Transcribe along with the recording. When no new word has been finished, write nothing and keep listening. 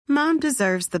Mom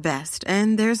deserves the best,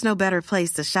 and there's no better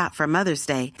place to shop for Mother's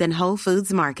Day than Whole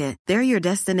Foods Market. They're your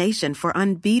destination for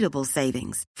unbeatable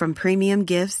savings, from premium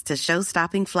gifts to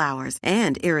show-stopping flowers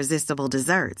and irresistible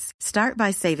desserts. Start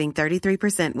by saving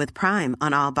 33% with Prime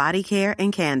on all body care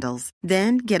and candles.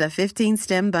 Then get a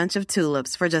 15-stem bunch of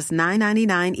tulips for just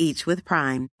 $9.99 each with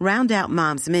Prime. Round out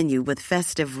Mom's menu with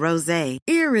festive rosé,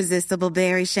 irresistible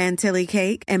berry chantilly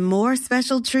cake, and more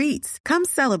special treats. Come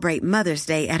celebrate Mother's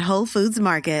Day at Whole Foods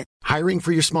Market. Hiring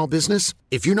for your small business?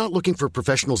 If you're not looking for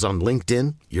professionals on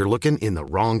LinkedIn, you're looking in the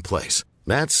wrong place.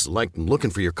 That's like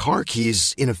looking for your car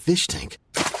keys in a fish tank.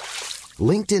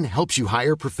 LinkedIn helps you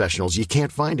hire professionals you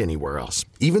can't find anywhere else,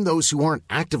 even those who aren't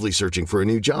actively searching for a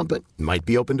new job but might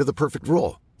be open to the perfect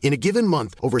role. In a given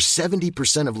month, over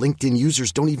 70% of LinkedIn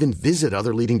users don't even visit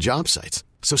other leading job sites.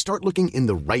 So start looking in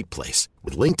the right place.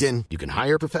 With LinkedIn, you can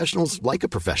hire professionals like a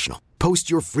professional. Post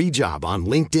your free job on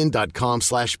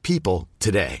linkedin.com/people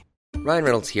today. Ryan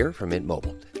Reynolds here from Mint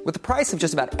Mobile. With the price of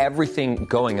just about everything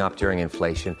going up during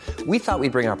inflation, we thought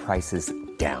we'd bring our prices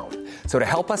down. So to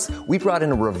help us, we brought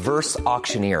in a reverse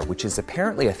auctioneer, which is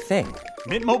apparently a thing.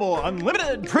 Mint Mobile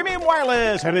Unlimited Premium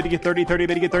Wireless. How to get 30, 30,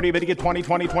 bit to get 30, bit to get 20,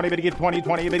 20, 20, bit to get 20,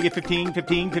 20, bit to get 15,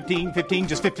 15, 15, 15,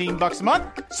 just $15 a month?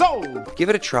 Sold! Give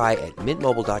it a try at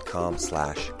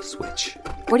mintmobile.com/switch.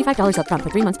 $45 up front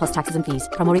for 3 months plus taxes and fees.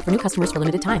 Promo rate for new customers for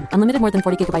limited time. Unlimited more than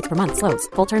 40 gigabytes per month. Slows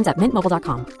full terms at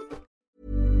mintmobile.com.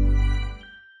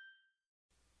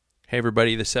 Hey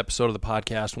everybody, this episode of the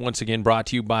podcast once again brought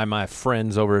to you by my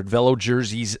friends over at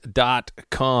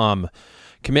velojerseys.com.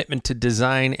 Commitment to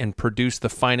design and produce the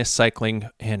finest cycling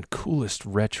and coolest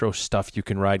retro stuff you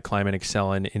can ride, climb, and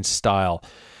excel in style.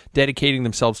 Dedicating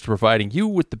themselves to providing you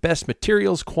with the best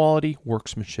materials, quality,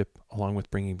 workmanship, along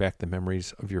with bringing back the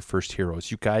memories of your first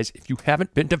heroes. You guys, if you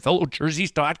haven't been to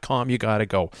velojerseys.com, you gotta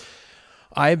go.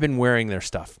 I have been wearing their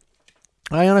stuff.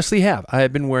 I honestly have. I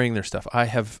have been wearing their stuff.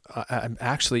 I'm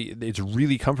actually, it's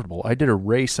really comfortable. I did a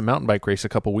mountain bike race a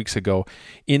couple weeks ago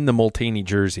in the Molteni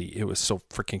jersey. It was so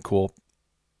freaking cool.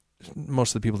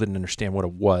 Most of the people didn't understand what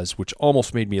it was, which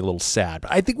almost made me a little sad.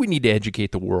 But I think we need to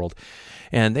educate the world.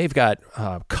 And they've got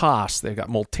Koss, they've got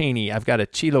Molteni, I've got a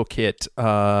Chilo kit.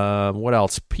 What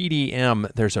else?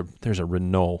 PDM. There's a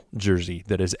Renault jersey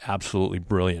that is absolutely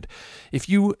brilliant. If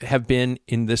you have been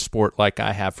in this sport like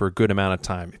I have for a good amount of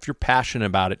time, if you're passionate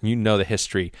about it and you know the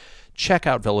history, check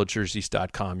out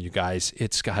velojerseys.com, you guys.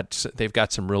 They've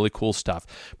got some really cool stuff.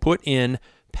 Put in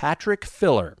Patrick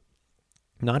Filler.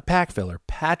 Not Pack Filler,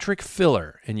 Patrick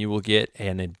Filler, and you will get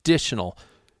an additional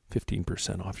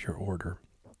 15% off your order.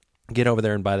 Get over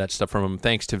there and buy that stuff from them.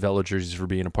 Thanks to Velo Jerseys for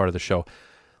being a part of the show.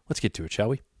 Let's get to it, shall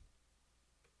we?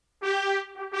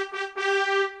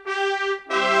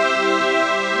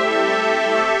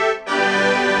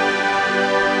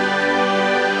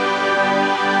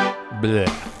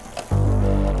 Blech.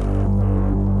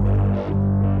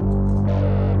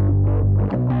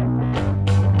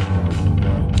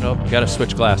 Oh, gotta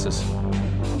switch glasses.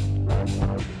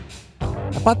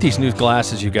 I bought these new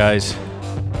glasses, you guys,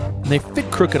 and they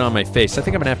fit crooked on my face. I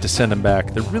think I'm gonna have to send them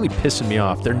back. They're really pissing me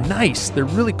off. They're nice, they're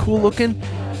really cool looking,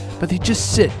 but they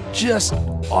just sit just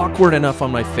awkward enough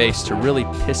on my face to really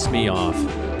piss me off.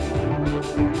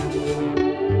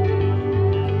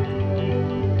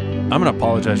 I'm gonna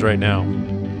apologize right now.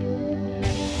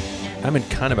 I'm in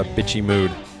kind of a bitchy mood.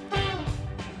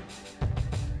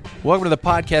 Welcome to the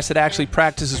podcast that actually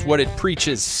practices what it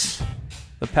preaches.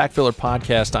 The Pack Filler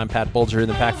Podcast. I'm Pat Bulger in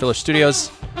the Pack Filler Studios.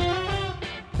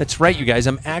 That's right, you guys.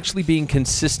 I'm actually being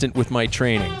consistent with my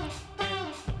training.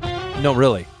 No,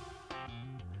 really.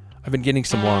 I've been getting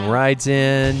some long rides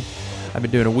in. I've been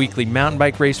doing a weekly mountain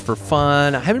bike race for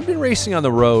fun. I haven't been racing on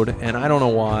the road, and I don't know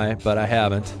why, but I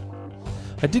haven't.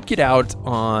 I did get out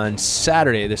on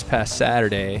Saturday, this past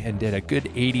Saturday, and did a good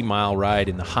 80-mile ride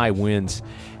in the high winds.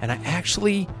 And I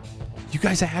actually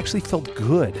felt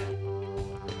good.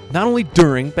 Not only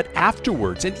during, but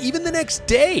afterwards, and even the next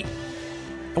day.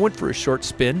 I went for a short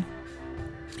spin.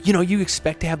 You know, you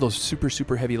expect to have those super,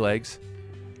 super heavy legs.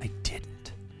 I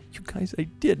didn't. You guys, I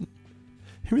didn't.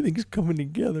 Everything's coming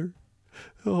together.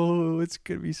 Oh, it's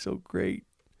going to be so great.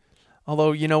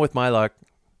 Although, you know, with my luck,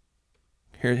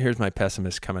 here's my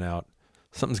pessimist coming out.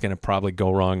 Something's going to probably go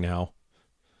wrong now.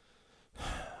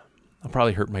 I'll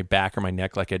probably hurt my back or my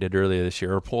neck like I did earlier this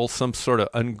year, or pull some sort of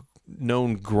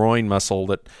unknown groin muscle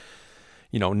that,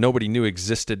 you know, nobody knew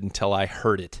existed until I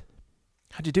heard it.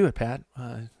 How'd you do it, Pat?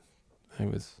 I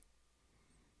was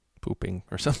pooping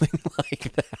or something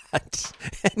like that.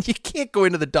 And you can't go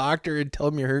into the doctor and tell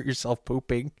him you hurt yourself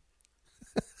pooping.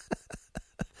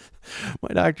 My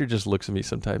doctor just looks at me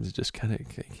sometimes and just kind of,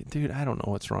 dude, I don't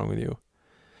know what's wrong with you.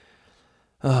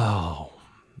 Oh,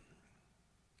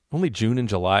 only June and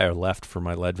July are left for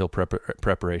my Leadville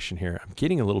preparation here. I'm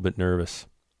getting a little bit nervous.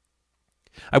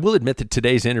 I will admit that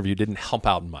today's interview didn't help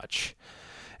out much.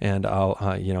 And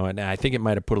and I think it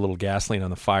might have put a little gasoline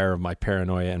on the fire of my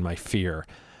paranoia and my fear.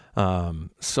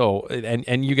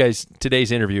 And you guys,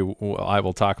 today's interview, I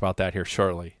will talk about that here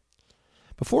shortly.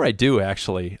 Before I do,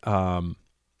 actually,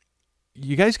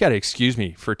 you guys got to excuse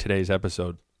me for today's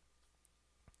episode.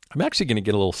 I'm actually going to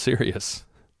get a little serious.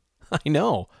 I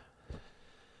know.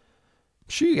 I'm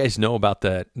sure you guys know about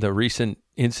the recent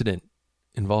incident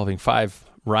involving 5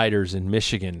 riders in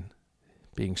Michigan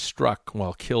being struck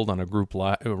while killed on a group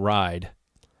ride.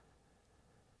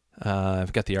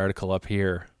 I've got the article up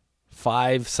here.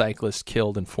 5 cyclists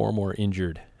killed and 4 more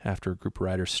injured after a group of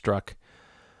riders struck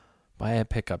by a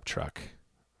pickup truck.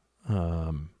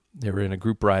 They were in a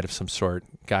group ride of some sort.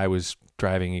 Guy was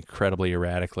driving incredibly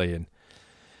erratically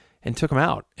and took them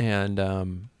out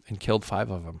and killed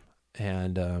 5 of them.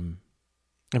 And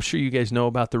I'm sure you guys know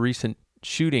about the recent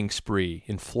shooting spree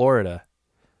in Florida.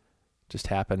 Just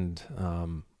happened,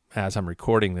 as I'm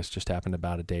recording this, just happened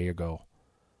about a day ago.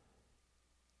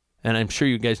 And I'm sure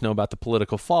you guys know about the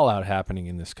political fallout happening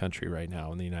in this country right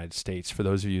now in the United States. For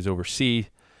those of you who's overseas,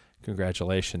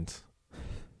 congratulations.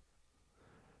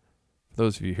 For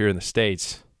those of you here in the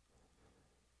States,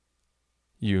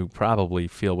 you probably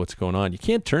feel what's going on. You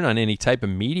can't turn on any type of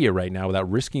media right now without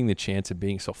risking the chance of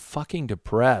being so fucking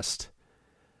depressed.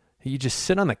 You just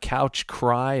sit on the couch,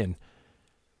 cry, and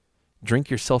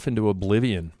drink yourself into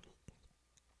oblivion.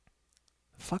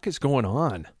 The fuck is going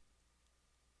on?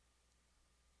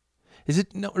 Is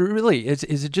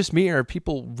it just me, or are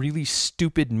people really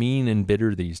stupid, mean, and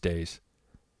bitter these days?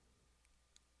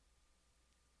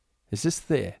 Is this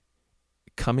the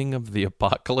coming of the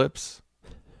apocalypse?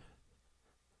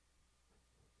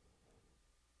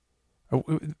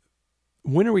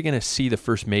 When are we going to see the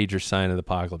first major sign of the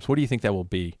apocalypse? What do you think that will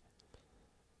be?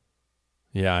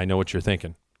 Yeah, I know what you're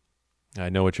thinking.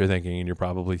 And you're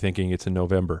probably thinking it's in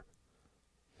November.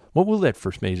 What will that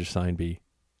first major sign be?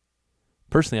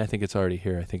 Personally, I think it's already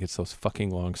here. I think it's those fucking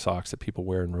long socks that people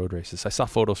wear in road races. I saw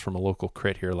photos from a local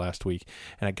crit here last week,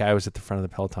 and a guy was at the front of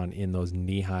the peloton in those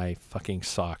knee-high fucking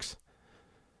socks.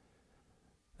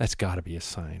 That's got to be a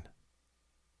sign.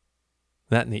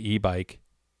 That and the e-bike.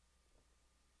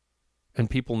 And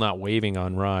people not waving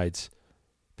on rides.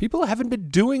 People haven't been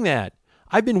doing that.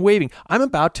 I've been waving. I'm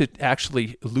about to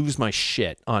actually lose my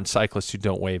shit on cyclists who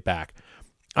don't wave back.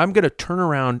 I'm going to turn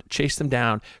around, chase them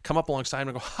down, come up alongside them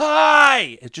and go,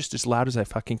 hi! It's just as loud as I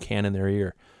fucking can in their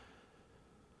ear.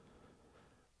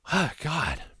 Oh,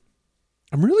 God.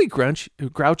 I'm really grumpy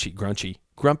and grouchy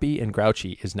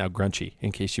is now grunchy,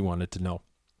 in case you wanted to know.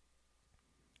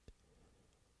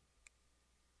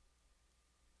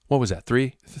 What was that?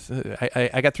 3?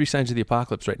 I got 3 signs of the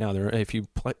apocalypse right now. If you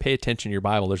pay attention to your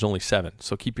Bible, there's only 7.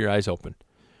 So keep your eyes open.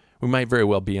 We might very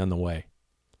well be on the way.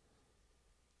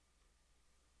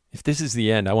 If this is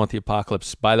the end, I want the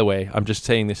apocalypse. By the way, I'm just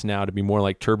saying this now to be more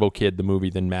like Turbo Kid, the movie,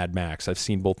 than Mad Max. I've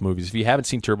seen both movies. If you haven't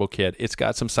seen Turbo Kid, it's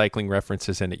got some cycling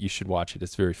references in it. You should watch it.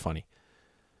 It's very funny.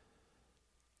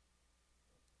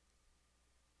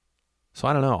 So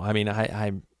I don't know. I mean,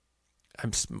 I'm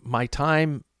my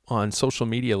time on social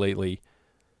media lately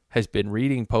has been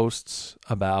reading posts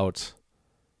about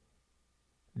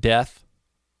death,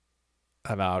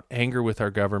 about anger with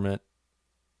our government,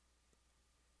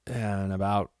 and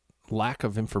about lack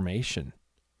of information.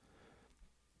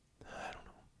 I don't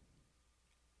know.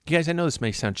 You guys, I know this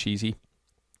may sound cheesy.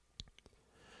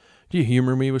 Do you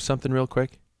humor me with something real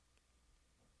quick?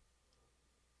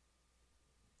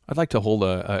 I'd like to hold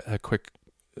a quick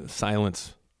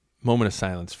moment of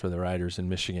silence for the riders in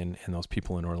Michigan and those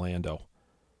people in Orlando.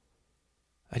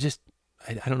 I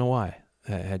don't know why.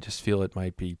 I just feel it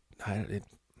might be,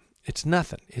 it's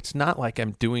nothing. It's not like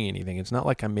I'm doing anything. It's not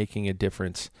like I'm making a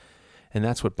difference. And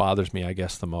that's what bothers me, I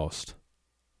guess, the most.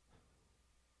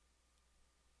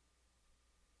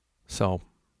 So,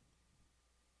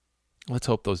 let's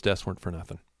hope those deaths weren't for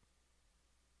nothing.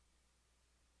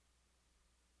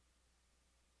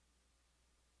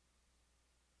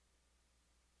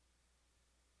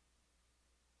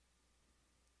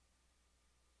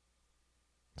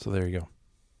 So there you go.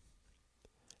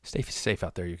 Stay safe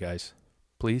out there, you guys.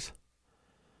 Please.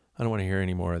 I don't want to hear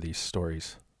any more of these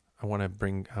stories. I want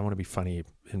to be funny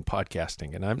in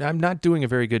podcasting. And I'm not doing a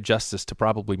very good justice to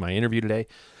probably my interview today,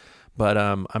 but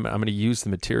I'm going to use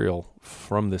the material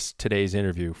from today's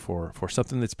interview for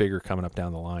something that's bigger coming up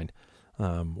down the line.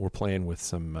 We're playing with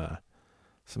some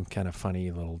kind of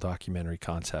funny little documentary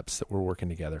concepts that we're working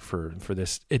together for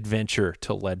this adventure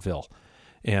to Leadville.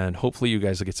 And hopefully you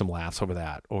guys will get some laughs over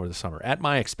that over the summer at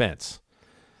my expense.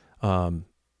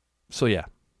 So yeah,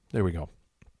 there we go.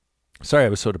 Sorry I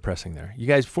was so depressing there. You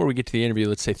guys, before we get to the interview,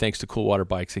 let's say thanks to Cool Water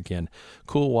Bikes again.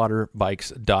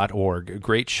 CoolWaterBikes.org, a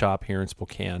great shop here in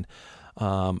Spokane,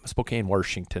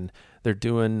 Washington. They're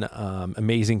doing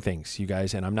amazing things, you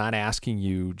guys, and I'm not asking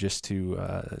you just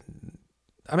to...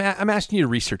 I'm asking you to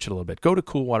research it a little bit. Go to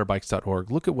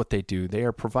CoolWaterBikes.org. Look at what they do. They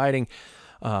are providing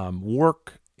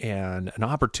work and an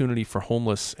opportunity for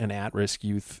homeless and at-risk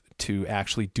youth to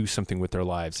actually do something with their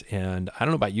lives. And I don't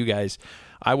know about you guys,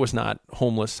 I was not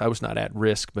homeless, I was not at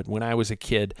risk, but when I was a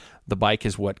kid, the bike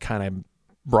is what kind of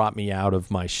brought me out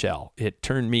of my shell. It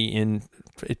turned me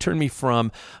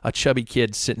from a chubby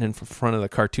kid sitting in front of the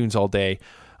cartoons all day,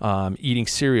 eating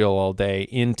cereal all day,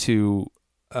 into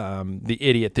the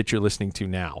idiot that you're listening to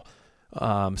now.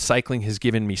 Cycling has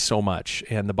given me so much,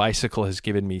 and the bicycle has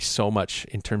given me so much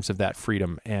in terms of that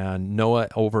freedom. And Noah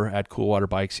over at Cool Water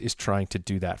Bikes is trying to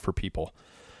do that for people.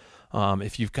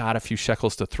 If you've got a few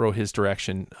shekels to throw his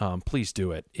direction, please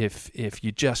do it. If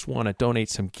you just want to donate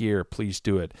some gear, please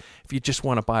do it. If you just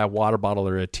want to buy a water bottle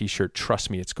or a t-shirt, trust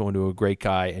me, it's going to a great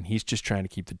guy, and he's just trying to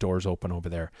keep the doors open over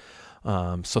there.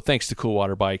 So thanks to Cool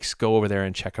Water Bikes. Go over there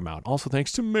and check them out. Also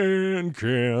thanks to Man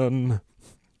Can.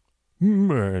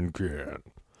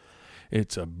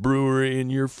 It's a brewery in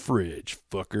your fridge,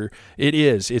 fucker. It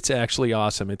is. It's actually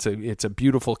awesome. It's a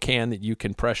beautiful can that you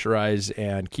can pressurize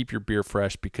and keep your beer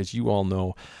fresh, because you all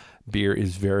know beer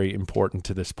is very important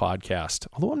to this podcast.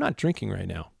 Although I'm not drinking right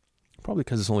now, probably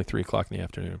because it's only 3:00 in the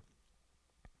afternoon.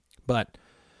 But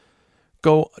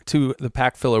go to the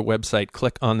Pack Filler website,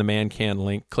 click on the Man Can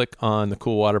link, click on the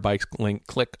Cool Water Bikes link,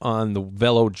 click on the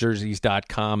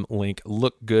VeloJerseys.com link.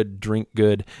 Look good, drink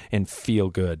good, and feel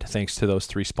good. Thanks to those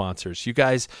three sponsors. You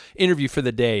guys, interview for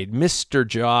the day, Mr.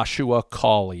 Joshua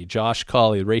Colley. Josh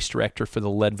Colley, race director for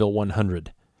the Leadville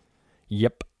 100.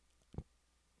 Yep.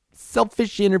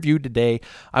 Selfish interview today.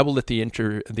 I will let the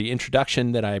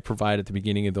introduction that I provide at the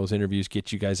beginning of those interviews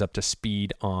get you guys up to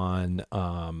speed on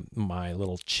my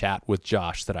little chat with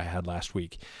Josh that I had last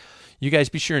week. You guys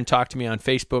be sure and talk to me on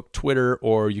Facebook, Twitter,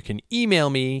 or you can email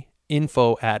me,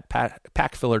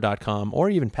 info@packfiller.com, or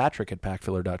even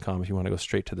patrick@packfiller.com if you want to go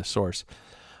straight to the source.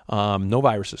 No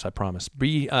viruses, I promise.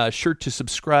 Be sure to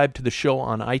subscribe to the show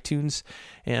on iTunes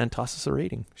and toss us a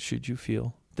rating should you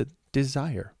feel the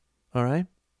desire. All right?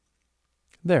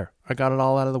 There, I got it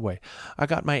all out of the way. I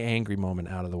got my angry moment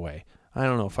out of the way. I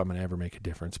don't know if I'm going to ever make a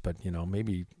difference, but,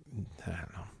 maybe, I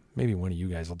don't know, maybe one of you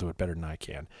guys will do it better than I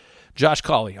can. Josh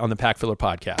Colley on the Pack Filler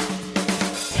Podcast.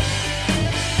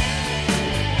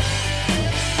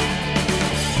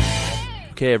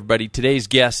 Okay, everybody, today's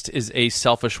guest is a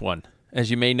selfish one.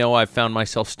 As you may know, I've found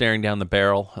myself staring down the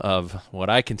barrel of what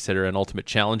I consider an ultimate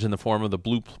challenge in the form of the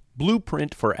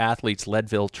Blueprint for Athletes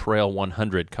Leadville Trail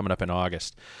 100 coming up in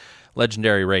August.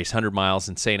 Legendary race, 100 miles,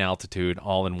 insane altitude,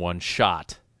 all in one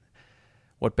shot.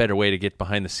 What better way to get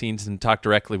behind the scenes than talk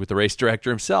directly with the race director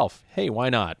himself? Hey, why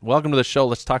not? Welcome to the show.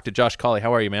 Let's talk to Josh Colley.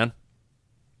 How are you, man?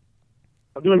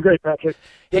 I'm doing great, Patrick.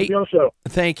 Good to be on the show.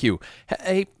 Thank you.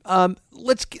 Hey,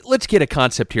 let's get a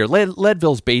concept here.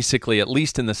 Leadville's basically, at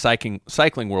least in the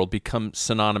cycling world, become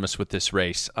synonymous with this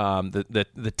race.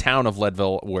 The town of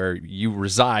Leadville, where you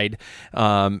reside,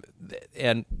 and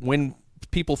when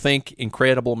people think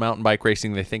incredible mountain bike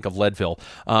racing, they think of Leadville.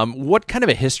 What kind of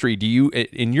a history do you,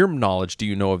 in your knowledge, do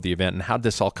you know of the event, and how did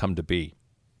this all come to be?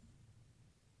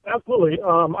 Absolutely.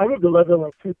 I moved to Leadville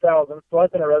in 2000, so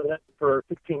I've been a resident for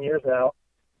 16 years now,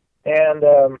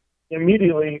 and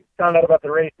immediately found out about the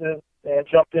races and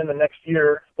jumped in the next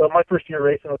year. So my first year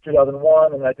racing was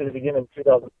 2001, and I did it again in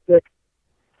 2006.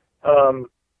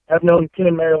 I've known Ken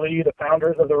and Mary Lee, the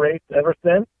founders of the race, ever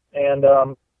since, and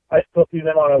I still see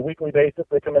them on a weekly basis.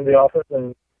 They come into the office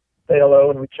and say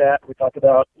hello, and we chat. We talk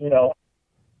about,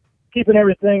 keeping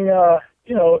everything,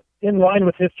 in line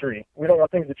with history. We don't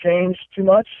want things to change too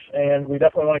much, and we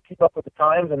definitely want to keep up with the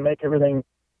times and make everything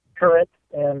current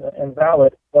and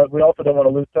valid, but we also don't want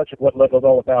to lose touch of what Leadville's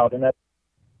all about, and that's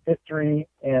history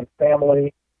and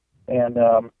family, and,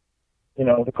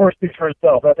 the course speaks for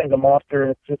itself. I think the monster,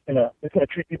 it's going to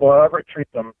treat people however it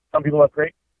treats them. Some people have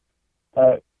great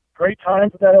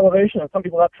times at that elevation, and some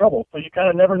people have trouble. So you kind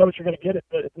of never know what you're going to get.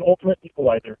 It's an ultimate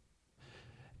equalizer.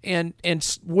 And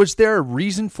was there a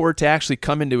reason for it to actually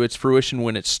come into its fruition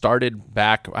when it started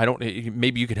back?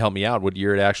 Maybe you could help me out what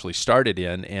year it actually started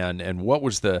in, and what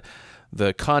was the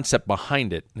concept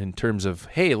behind it in terms of,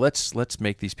 hey, let's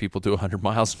make these people do 100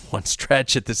 miles in one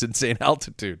stretch at this insane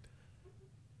altitude.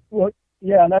 Well,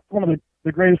 yeah, and that's one of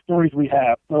the greatest stories we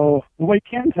have. So the way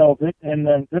Ken tells it, and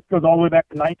then this goes all the way back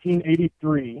to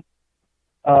 1983.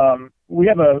 we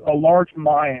have a large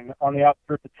mine on the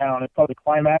outskirts of town. It's called the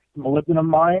Climax Molybdenum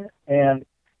Mine, and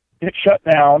it shut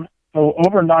down. So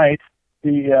overnight,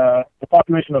 the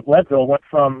population of Leadville went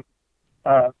from,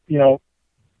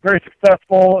 very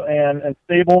successful and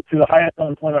stable to the highest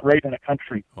unemployment rate in the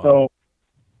country. Wow. So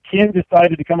Ken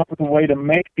decided to come up with a way to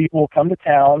make people come to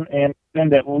town and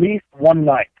spend at least one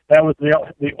night. That was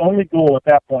the only goal at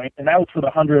that point, and that was for the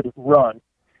 100 run.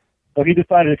 So he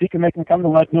decided if he could make them come to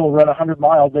Leadville and run 100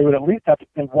 miles, they would at least have to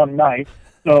spend one night.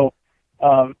 So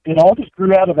it all just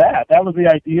grew out of that. That was the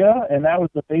idea, and that was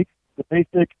the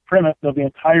basic premise of the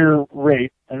entire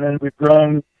race. And then we've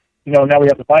grown, now we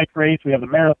have the bike race, we have the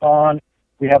marathon,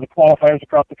 we have the qualifiers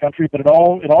across the country, but it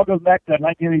all goes back to that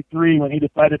 1983 when he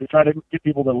decided to try to get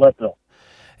people to Leadville.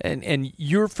 And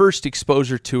your first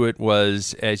exposure to it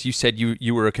was, as you said,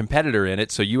 you were a competitor in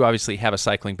it, so you obviously have a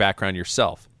cycling background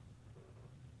yourself.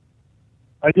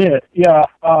 I did, yeah.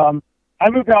 I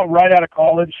moved out right out of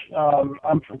college.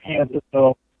 I'm from Kansas,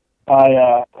 so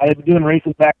I had been doing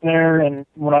races back there, and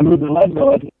when I moved to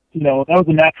Leadville, that was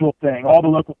a natural thing. All the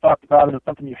locals talked about it as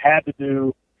something you had to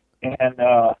do, and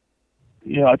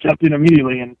I jumped in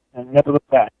immediately and never looked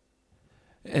back.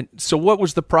 And so what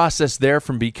was the process there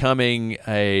from becoming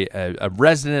a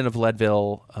resident of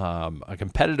Leadville, a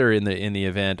competitor in the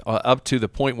event, up to the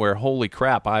point where, holy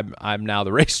crap, I'm now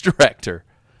the race director?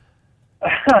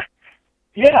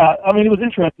 Yeah, I mean, it was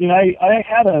interesting. I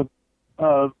had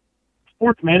a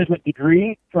sports management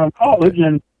degree from college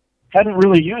and hadn't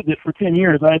really used it for 10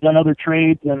 years. I had done other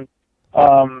trades and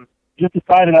just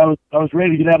decided I was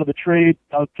ready to get out of the trade.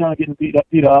 I was kind of getting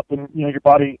beat up, and your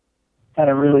body kind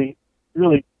of really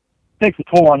takes a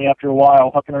toll on you after a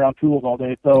while, hucking around tools all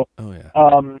day. So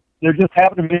there just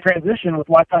happened to be a transition with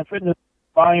Lifetime Fitness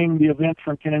buying the events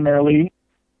from Ken and Mary Lee,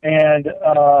 and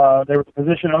there was a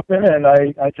position open, and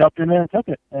I jumped in there and took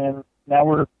it, and now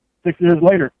we're 6 years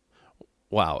later.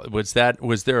 Wow. Was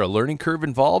there a learning curve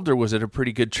involved, or was it a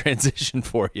pretty good transition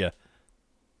for you?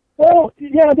 Well,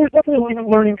 yeah, there's definitely a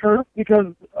learning curve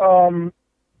because,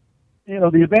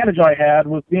 the advantage I had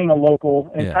was being a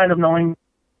local and kind of knowing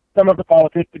some of the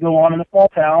politics that go on in a small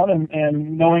town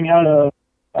and knowing how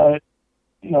to,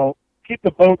 keep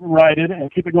the boat righted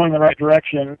and keep it going in the right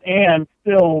direction and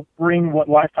still bring what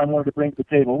Lifetime wanted to bring to the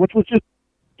table, which was just,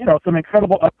 some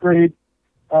incredible upgrades,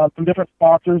 some different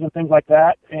sponsors and things like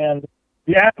that. And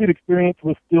the athlete experience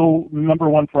was still number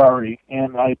one priority.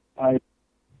 And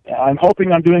I'm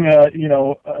hoping I'm doing a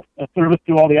service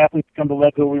to all the athletes who come to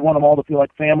Leadville. We want them all to feel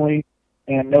like family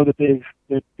and know that they've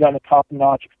gotten a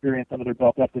top-notch experience under their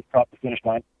belt after they've crossed the finish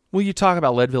line. Well, you talk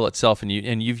about Leadville itself, and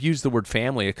you've used the word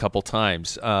family a couple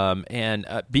times.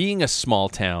 Being a small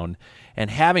town and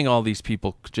having all these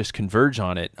people just converge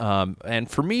on it. And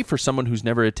for me, for someone who's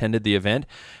never attended the event,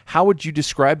 how would you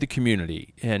describe the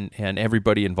community and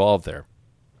everybody involved there?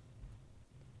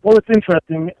 Well, it's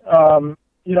interesting. An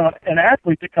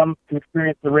athlete that comes to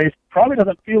experience the race probably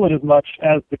doesn't feel it as much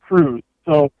as the crews.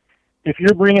 So if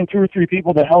you're bringing 2 or 3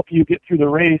 people to help you get through the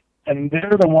race, and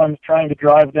they're the ones trying to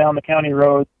drive down the county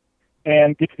roads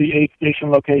and get to the aid station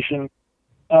location,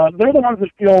 they're the ones that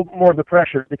feel more of the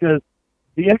pressure because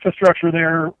the infrastructure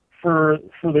there for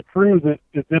the crews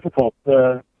is difficult.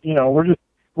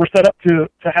 We're set up to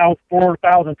house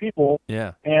 4,000 people,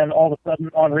 and all of a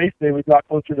sudden on race day we've got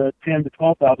closer to 10 to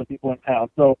 12,000 people in town.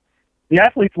 So the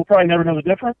athletes will probably never know the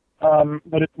difference,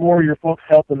 but it's more your folks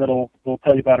helping that'll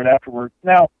tell you about it afterwards.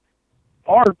 Now,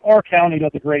 our county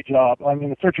does a great job. I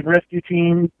mean, the search and rescue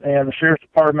teams and the sheriff's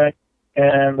department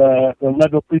and the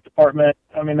Leadville Police Department,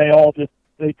 I mean, they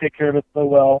take care of it so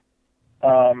well.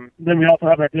 Then we also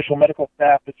have an additional medical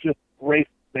staff that's just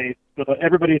race-based. So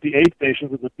everybody at the aid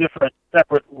stations is a different,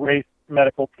 separate race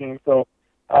medical team. So,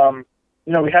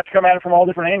 we have to come at it from all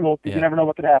different angles because you never know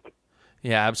what could happen.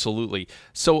 Yeah, absolutely.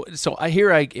 So I've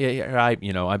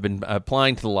been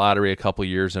applying to the lottery a couple of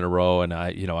years in a row, and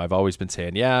I've always been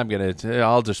saying,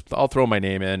 I'll throw my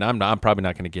name in. I'm probably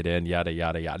not going to get in. Yada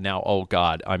yada yada. Now, oh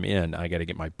God, I'm in. I got to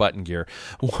get my button gear.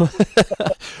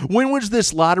 When was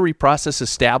this lottery process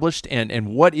established,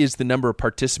 and what is the number of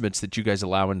participants that you guys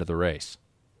allow into the race?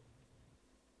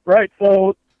 Right.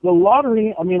 So the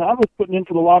lottery. I mean, I was putting in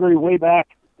for the lottery way back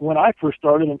when I first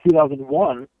started in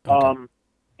 2001. Okay.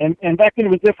 And back then it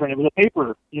was different. It was a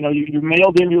paper. You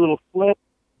mailed in your little slip.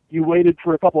 You waited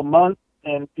for a couple of months,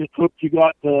 and just hoped you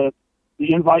got the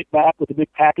invite back with a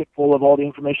big packet full of all the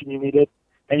information you needed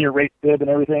and your race bib and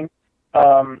everything.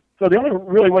 So the only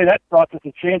really way that process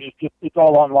has changed is just it's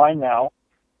all online now.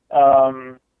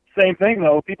 Same thing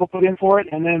though. People put in for it,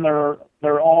 and then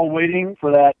they're all waiting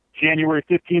for that January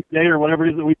 15th day or whatever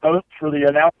it is that we post for the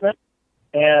announcement.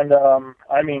 And,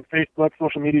 I mean, Facebook,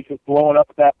 social media is just blowing up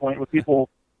at that point with people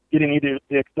getting either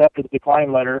the accept or the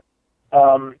decline letter.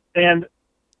 And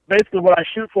basically what I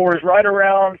shoot for is right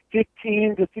around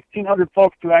 15 to 1,600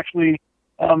 folks to actually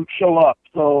show up.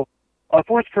 So our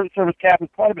Forest Service cap is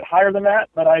quite a bit higher than that,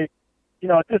 but at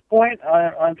this point,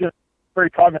 I'm just very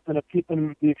cognizant of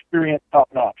keeping the experience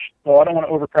top-notch. So I don't want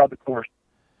to overcrowd the course.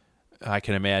 I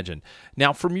can imagine.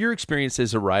 Now, from your experience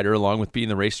as a rider, along with being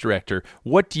the race director,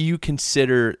 what do you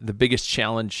consider the biggest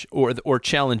challenge or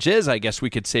challenges, I guess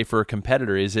we could say, for a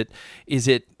competitor? Is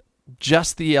it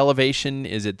just the elevation?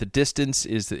 Is it the distance?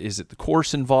 Is it the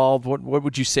course involved? What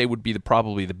would you say would be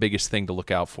probably the biggest thing to look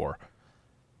out for?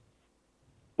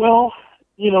 Well,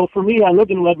 for me, I lived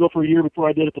in Leadville for a year before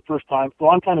I did it the first time, so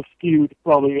I'm kind of skewed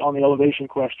probably on the elevation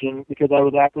question because I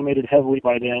was acclimated heavily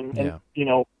by then. Yeah.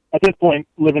 And, at this point,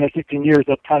 living there 16 years,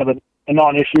 that's kind of a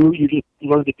non-issue. You just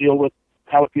learn to deal with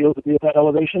how it feels to be at that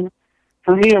elevation.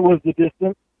 For me, it was the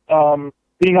distance.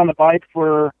 Being on the bike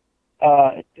for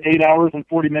 8 hours and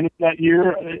 40 minutes that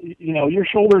year, your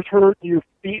shoulders hurt, your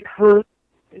feet hurt.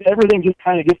 Everything just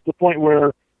kind of gets to the point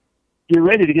where you're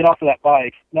ready to get off of that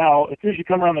bike. Now, as soon as you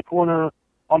come around the corner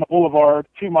on the boulevard,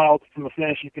 2 miles from the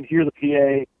finish, you can hear the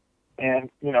PA, and,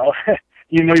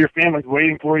 your family's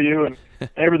waiting for you, and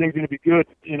everything's going to be good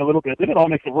in a little bit. Then it all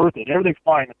makes it worth it. Everything's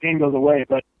fine. The pain goes away.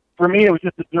 But for me, it was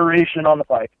just the duration on the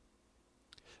bike.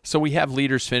 So we have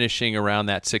leaders finishing around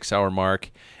that 6-hour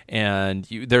mark, and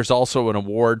there's also an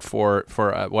award for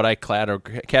what I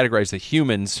categorize the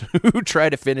humans who try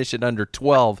to finish it under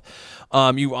 12.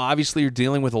 You obviously are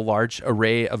dealing with a large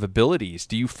array of abilities.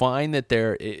 Do you find that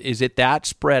is it that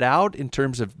spread out in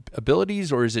terms of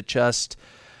abilities, or is it just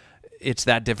it's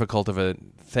that difficult of a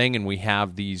thing, and we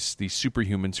have these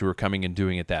superhumans who are coming and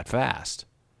doing it that fast?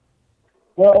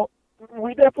 Well,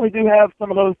 we definitely do have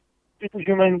some of those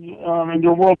superhumans and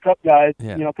their World Cup guys,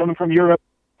 coming from Europe,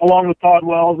 along with Todd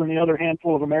Wells and the other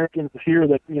handful of Americans here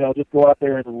that, just go out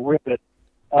there and rip it.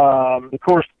 The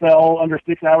course fell under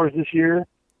 6 hours this year.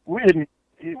 We didn't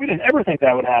ever think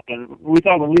that would happen. We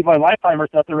thought when Levi Leipheimer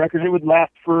set the record, it would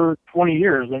last for 20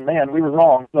 years, and man, we were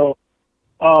wrong. So,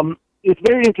 it's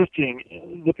very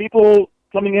interesting. The people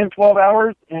coming in 12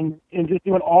 hours and just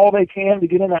doing all they can to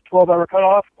get in that 12-hour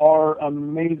cutoff are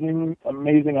amazing,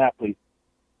 amazing athletes.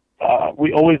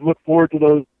 We always look forward to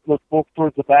those folks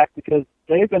towards the back because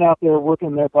they've been out there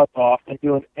working their butts off and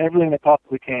doing everything they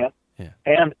possibly can. Yeah.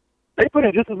 And they put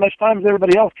in just as much time as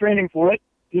everybody else training for it,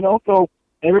 so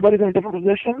everybody's in a different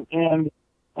position. And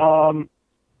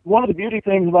one of the beauty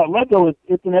things about Leadville is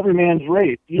it's an every man's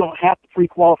race. You don't have to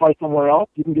pre-qualify somewhere else.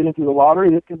 You can get into the lottery.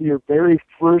 This can be your very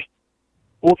first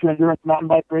ultra-endurance mountain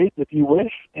bike race if you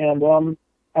wish. And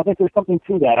I think there's something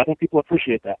to that. I think people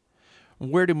appreciate that.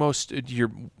 Where does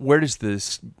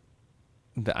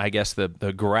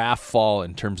the graph fall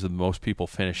in terms of most people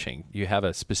finishing? You have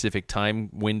a specific time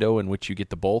window in which you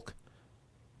get the bulk?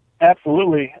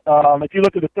 Absolutely. If you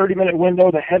look at the 30-minute window,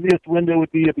 the heaviest window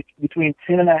would be between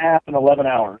 10 and a half and 11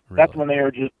 hours. Really? That's when they are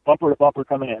just bumper to bumper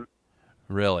coming in.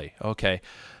 Really? Okay.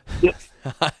 Yep.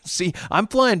 See, I'm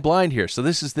flying blind here, so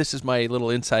this is my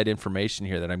little inside information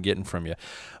here that I'm getting from you.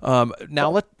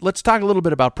 Now let's talk a little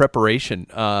bit about preparation.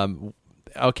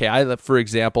 Okay, for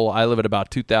example, I live at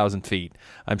about 2,000 feet.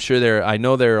 I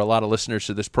know there are a lot of listeners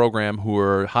to this program who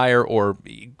are higher or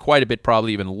quite a bit,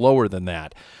 probably even lower than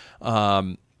that.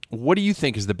 What do you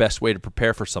think is the best way to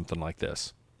prepare for something like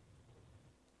this?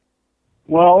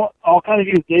 Well, I'll kind of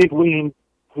use Dave Lean,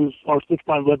 who's our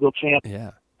 6-time Leadville champ,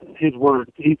 his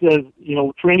words. He says,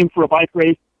 training for a bike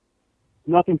race,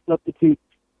 nothing substitutes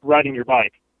riding your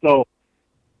bike. So,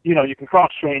 you can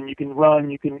cross-train, you can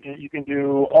run, you can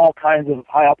do all kinds of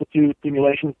high-altitude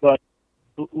simulations, but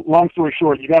long story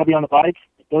short, you got to be on the bike.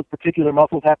 Those particular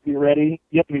muscles have to be ready.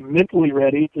 You have to be mentally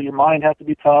ready, so your mind has to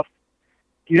be tough.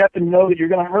 You have to know that you're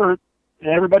going to hurt, and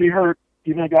everybody hurts,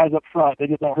 even the guys up front. They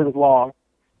just don't hurt as long.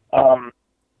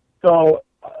 So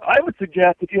I would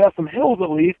suggest if you have some hills at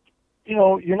least,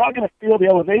 you're not going to feel the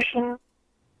elevation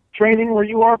training where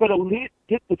you are, but at least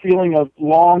get the feeling of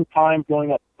long time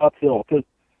going uphill, because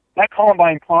that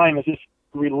Columbine climb is just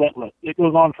relentless. It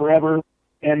goes on forever,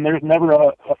 and there's never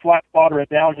a flat spot or a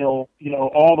downhill,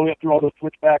 all the way up through all those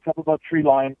switchbacks up above tree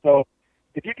line. So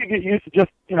if you could get used to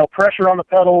just, pressure on the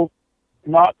pedals,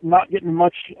 not getting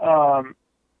much of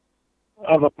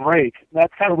a break,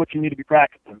 that's kind of what you need to be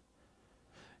practicing.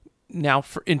 Now,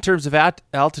 in terms of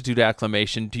altitude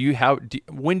acclimation,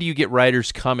 when do you get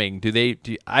riders coming?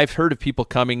 I've heard of people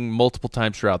coming multiple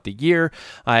times throughout the year.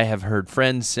 I have heard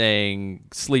friends saying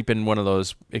sleep in one of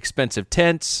those expensive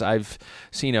tents. I've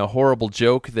seen a horrible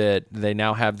joke that they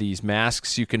now have these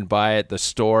masks you can buy at the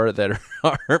store that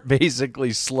are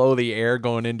basically slow the air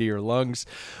going into your lungs.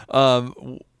 How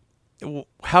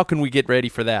can we get ready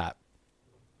for that?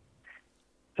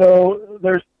 So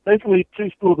there's basically two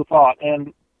schools of thought,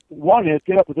 and one is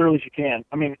get up as early as you can.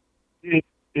 I mean,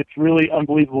 it's really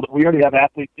unbelievable that we already have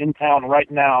athletes in town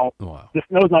right now. Wow. The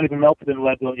snow's not even melted in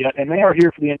Leadville yet, and they are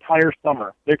here for the entire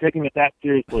summer. They're taking it that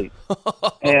seriously.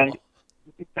 And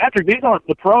Patrick, these aren't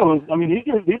the pros. I mean, these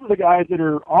are the guys that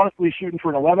are honestly shooting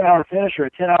for an 11-hour finish or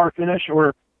a 10-hour finish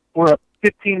or a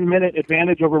 15-minute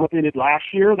advantage over what they did last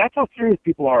year. That's how serious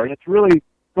people are, and it's really,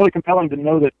 really compelling to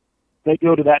know that they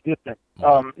go to that distance.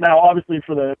 Now, obviously,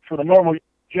 for the normal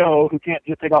Joe who can't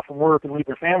just take off from work and leave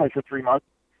their family for 3 months,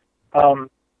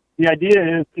 the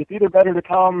idea is it's either better to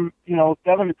come, 7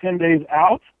 to 10 days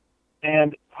out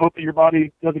and hope that your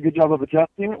body does a good job of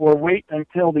adjusting, or wait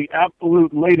until the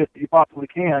absolute latest that you possibly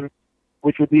can,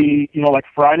 which would be, like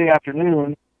Friday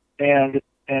afternoon, and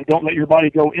don't let your body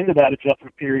go into that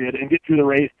adjustment period and get through the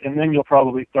race, and then you'll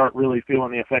probably start really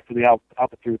feeling the effects of the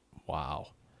altitude. Wow.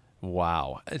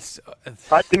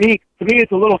 To me,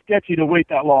 it's a little sketchy to wait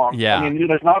that long. Yeah. I mean,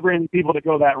 there's not very many people that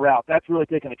go that route. That's really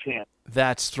taking a chance.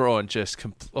 That's throwing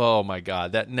oh my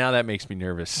God. That makes me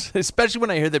nervous, especially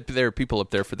when I hear that there are people up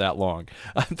there for that long.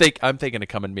 I'm thinking of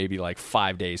coming maybe like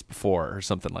 5 days before or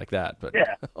something like that. But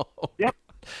yeah. Yep.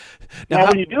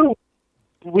 Now when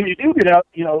you do get up,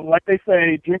 like they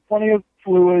say, drink plenty of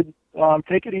fluids,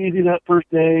 take it easy that first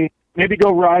day. Maybe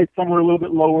go ride somewhere a little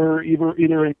bit lower, either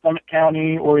in Summit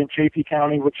County or in Chaffee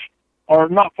County, which are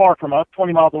not far from us,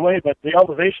 20 miles away, but the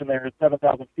elevation there is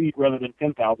 7,000 feet rather than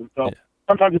 10,000. So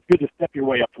sometimes it's good to step your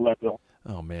way up to Leadville.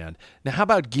 Oh, man. Now, how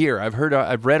about gear?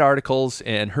 I've read articles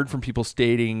and heard from people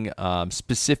stating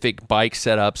specific bike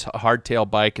setups. A hardtail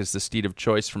bike is the steed of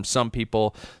choice from some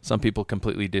people. Some people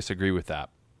completely disagree with that.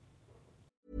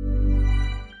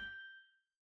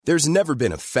 There's never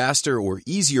been a faster or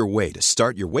easier way to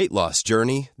start your weight loss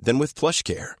journey than with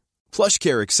PlushCare.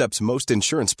 PlushCare accepts most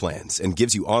insurance plans and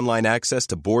gives you online access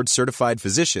to board-certified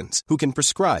physicians who can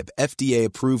prescribe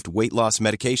FDA-approved weight loss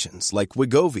medications like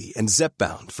Wegovy and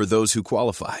Zepbound for those who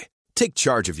qualify. Take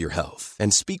charge of your health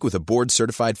and speak with a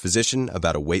board-certified physician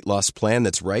about a weight loss plan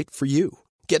that's right for you.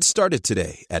 Get started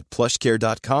today at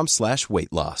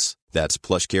plushcare.com/weight loss. That's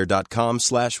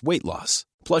plushcare.com/weight loss.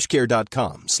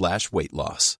 plushcare.com/weight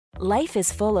loss. Life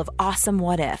is full of awesome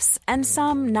what-ifs, and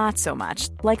some not so much,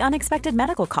 like unexpected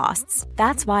medical costs.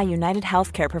 That's why United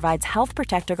Healthcare provides Health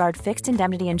Protector Guard fixed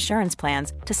indemnity insurance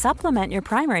plans to supplement your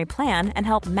primary plan and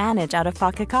help manage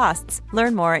out-of-pocket costs.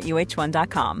 Learn more at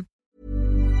uh1.com.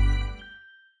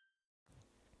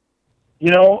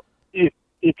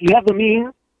 If you have the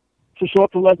means to show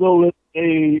up to Leadville with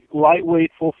a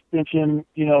lightweight, full suspension,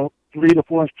 3 to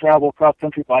 4 inch travel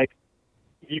cross-country bike,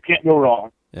 you can't go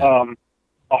wrong. Yeah.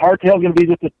 A hardtail is going to be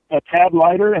just a tad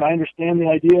lighter, and I understand the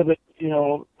idea of it,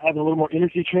 having a little more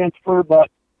energy transfer, but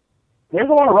there's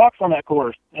a lot of rocks on that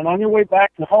course. And on your way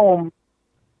back to home,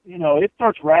 it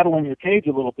starts rattling your cage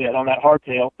a little bit on that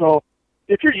hardtail. So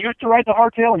if you're used to ride the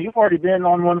hardtail and you've already been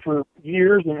on one for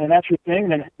years and that's your thing,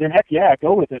 then heck yeah,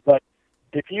 go with it. But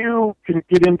if you can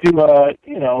get into a,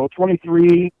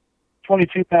 23,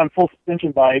 22-pound full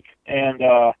suspension bike and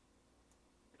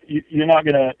you're not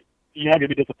going to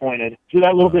be disappointed. So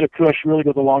that little bit of cush really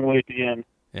goes a long way at the end.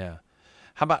 Yeah.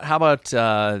 How about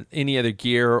any other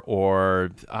gear,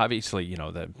 or obviously,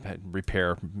 the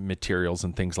repair materials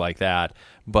and things like that.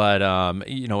 But,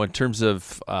 in terms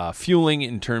of fueling,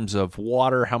 in terms of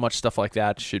water, how much stuff like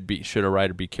that should a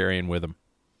rider be carrying with them?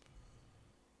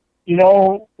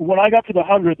 When I got to the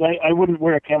hundreds, I wouldn't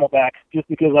wear a Camelback just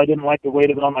because I didn't like the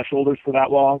weight of it on my shoulders for that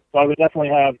long. So I would definitely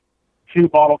have 2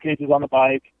 bottle cages on the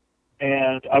bike,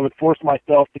 and I would force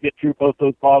myself to get through both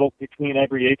those bottles between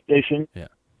every aid station. Yeah.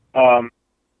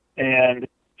 And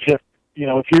just,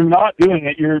 if you're not doing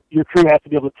it, your crew has to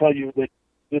be able to tell you that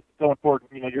this is so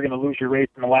important. You're going to lose your race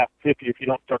in the last 50 if you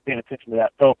don't start paying attention to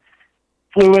that. So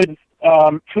fluids,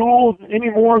 tools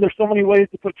anymore. There's so many ways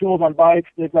to put tools on bikes.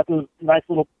 They've got those nice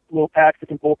little packs that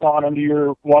can bolt on under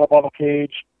your water bottle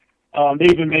cage. They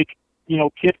even make,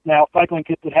 kits now, cycling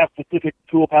kits that have specific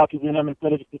tool pouches in them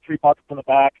instead of just the 3 pockets in the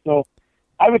back. So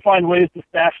I would find ways to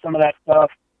stash some of that stuff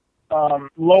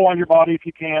low on your body if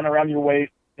you can, around your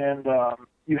waist. And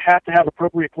you have to have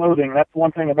appropriate clothing. That's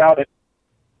one thing about it.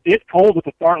 it's cold at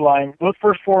the start line. Those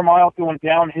first 4 miles going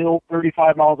downhill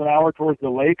 35 miles an hour towards the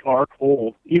lake are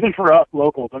cold, even for us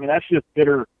locals. I mean, that's just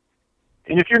bitter.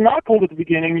 And if you're not cold at the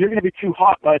beginning, you're going to be too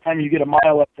hot by the time you get a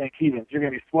mile up St. Kevin's. You're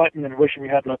going to be sweating and wishing you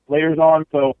had enough layers on.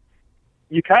 So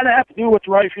you kind of have to do what's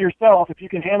right for yourself. If you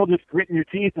can handle just gritting your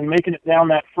teeth and making it down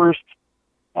that first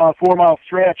 4 mile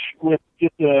stretch with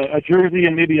just a jersey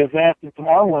and maybe a vest and some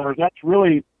arm warmers, that's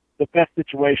really the best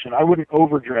situation. I wouldn't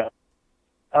overdress.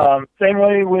 Same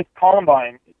way with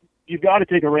Columbine. You've got to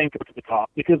take a raincoat to the top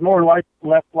because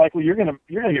less likely you're gonna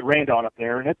get rained on up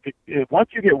there, and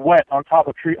once you get wet on top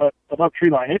of above tree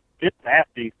line, it's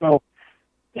nasty. So,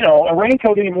 a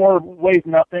raincoat anymore weighs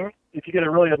nothing if you get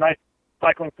a nice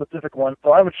cycling specific one.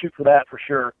 So I would shoot for that for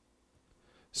sure.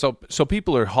 So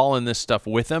people are hauling this stuff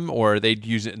with them, or they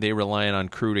relying on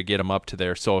crew to get them up to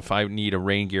there. So if I need a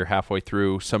rain gear halfway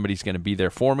through, somebody's going to be there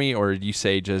for me, or do you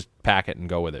say just pack it and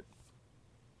go with it?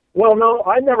 Well, no,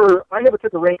 I never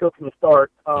took a raincoat from the start.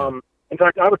 In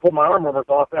fact, I would pull my arm warmers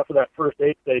off after that first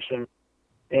aid station,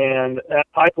 and at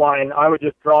Pipeline, I would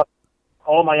just drop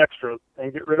all my extras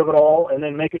and get rid of it all, and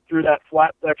then make it through that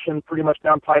flat section, pretty much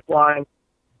down Pipeline,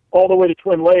 all the way to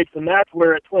Twin Lakes, and that's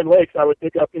where at Twin Lakes I would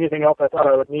pick up anything else I thought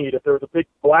I would need. If there was a big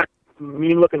black,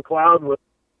 mean-looking cloud with,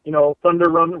 thunder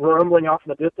rumbling off in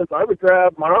the distance, I would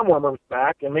grab my arm warmers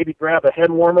back and maybe grab a head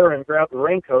warmer and grab the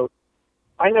raincoat.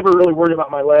 I never really worried about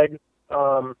my legs.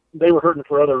 They were hurting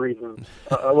for other reasons.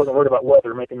 I wasn't worried about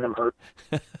weather making them hurt.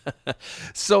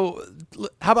 So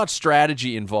how about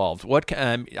strategy involved?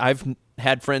 I've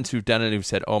had friends who've done it who've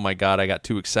said, oh my God, I got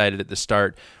too excited at the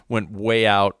start, went way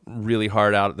out, really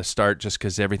hard out at the start just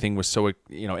because everything was so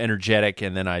energetic,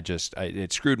 and then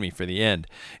it screwed me for the end.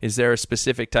 Is there a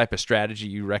specific type of strategy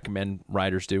you recommend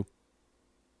riders do?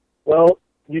 Well,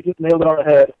 you just nailed it on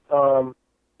the head.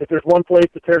 If there's one place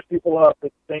that tears people up,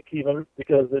 it's St. Kevin's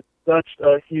because it's such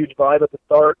a huge vibe at the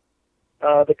start.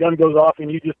 The gun goes off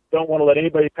and you just don't want to let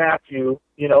anybody pass you.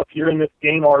 If you're in this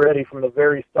game already from the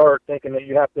very start thinking that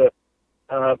you have to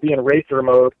be in racer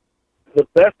mode, the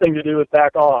best thing to do is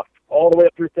back off all the way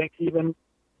up through St. Kevin's.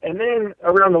 And then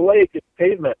around the lake, it's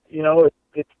pavement.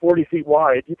 It's 40 feet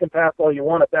wide. You can pass all you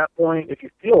want at that point if you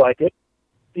feel like it,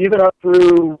 even up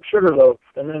through Sugarloaf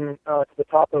and then to the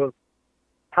top of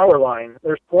Power Line.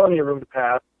 There's plenty of room to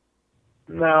pass.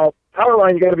 Now, Power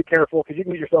Line, you got to be careful because you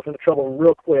can get yourself into trouble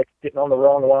real quick getting on the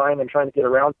wrong line and trying to get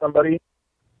around somebody.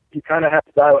 You kind of have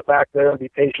to dial it back there and be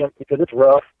patient because it's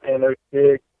rough and there's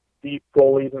big, deep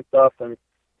gullies and stuff. And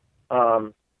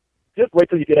just wait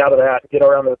till you get out of that and get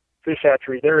around the fish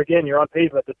hatchery. There again, you're on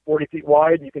pavement that's 40 feet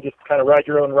wide. You can just kind of ride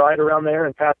your own ride around there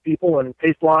and pass people and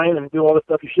pace line and do all the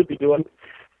stuff you should be doing.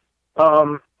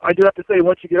 I do have to say,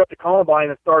 once you get up to Columbine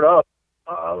and start up,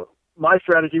 my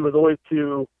strategy was always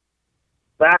to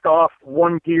back off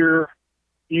one gear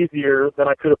easier than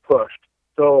I could have pushed.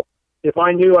 So if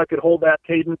I knew I could hold that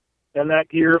cadence and that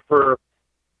gear for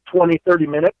 20, 30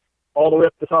 minutes all the way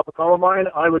up to the top of Columbine,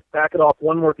 I would back it off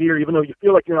one more gear, even though you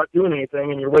feel like you're not doing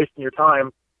anything and you're wasting your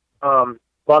time.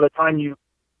 By the time you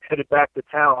headed back to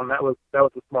town, that was a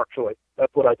smart choice.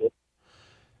 That's what I did.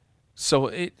 So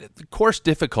the course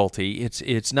difficulty,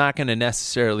 it's not going to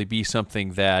necessarily be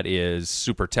something that is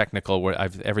super technical. Where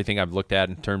everything I've looked at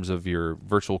in terms of your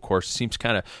virtual course seems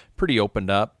kind of pretty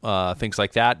opened up, things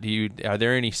like that. Are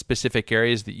there any specific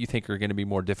areas that you think are going to be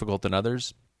more difficult than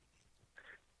others?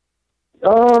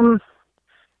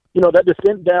 That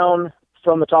descent down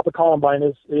from the top of Columbine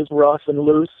is rough and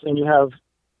loose, and you have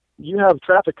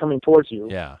traffic coming towards you.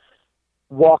 Yeah.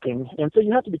 Walking, and so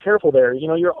you have to be careful there.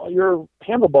 Your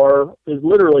handlebar is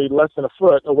literally less than a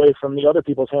foot away from the other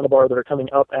people's handlebar that are coming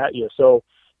up at you. So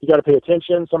you got to pay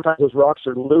attention. Sometimes those rocks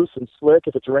are loose and slick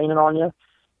if it's raining on you.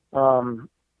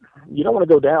 You don't want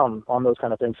to go down on those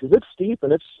kind of things because it's steep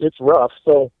and it's rough.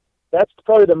 So that's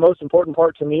probably the most important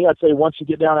part to me. I'd say once you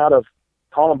get down out of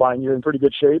Columbine, you're in pretty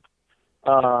good shape.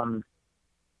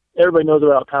 Everybody knows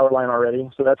about Power Line already,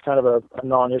 so that's kind of a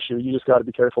non-issue. You just got to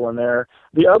be careful in there.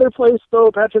 The other place,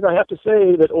 though, Patrick, I have to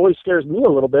say that always scares me a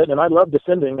little bit, and I love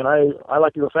descending, and I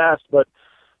like to go fast, but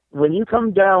when you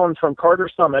come down from Carter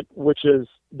Summit, which is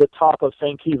the top of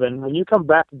St. Kevin's, when you come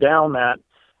back down that,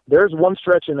 there's one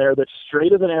stretch in there that's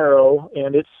straight as an arrow,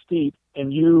 and it's steep,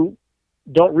 and you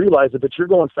don't realize it, but you're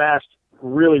going fast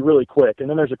really, really quick, and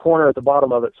then there's a corner at the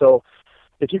bottom of it, so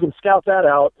if you can scout that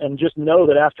out and just know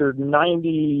that after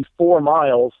 94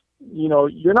 miles,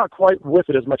 you're not quite with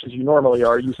it as much as you normally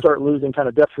are. You start losing kind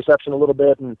of depth perception a little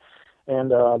bit and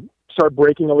start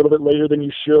braking a little bit later than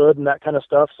you should and that kind of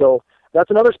stuff. So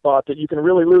that's another spot that you can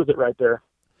really lose it right there.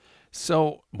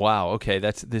 So, wow. Okay.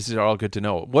 This is all good to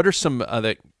know. What are some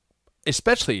other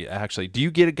especially, actually, do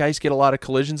you guys get a lot of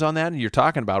collisions on that? And you're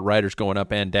talking about riders going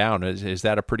up and down. Is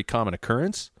that a pretty common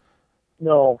occurrence?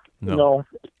 No.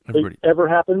 It ever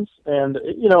happens. And,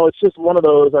 it's just one of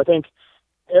those. I think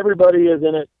everybody is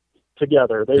in it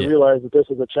together. They realize that this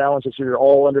is a challenge that you're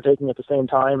all undertaking at the same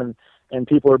time, and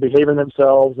people are behaving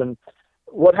themselves. And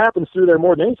what happens through there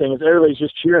more than anything is everybody's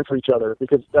just cheering for each other,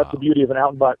 because that's the beauty of an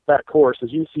out and back course,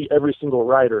 is you see every single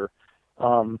rider.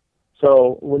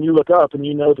 So when you look up and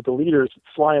you know that the leader's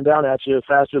flying down at you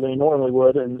faster than he normally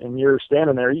would, and you're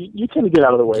standing there, you tend to get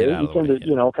out of the way. You tend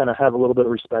to, kind of have a little bit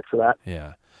of respect for that.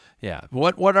 Yeah. Yeah.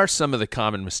 What are some of the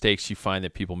common mistakes you find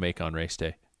that people make on race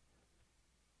day?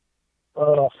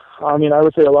 I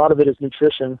would say a lot of it is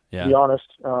nutrition, to be honest.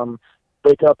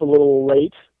 Wake up a little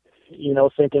late,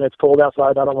 thinking it's cold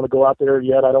outside. I don't want to go out there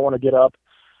yet. I don't want to get up.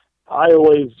 I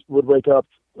always would wake up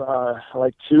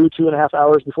like 2.5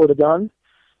 hours before the gun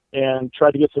and try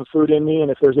to get some food in me.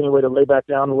 And if there's any way to lay back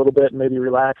down a little bit and maybe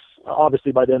relax,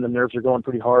 obviously by then the nerves are going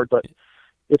pretty hard, but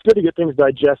it's good to get things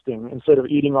digesting instead of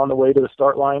eating on the way to the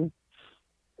start line.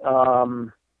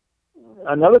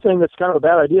 Another thing that's kind of a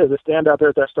bad idea is to stand out there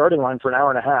at that starting line for an hour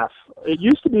and a half. It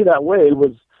used to be that way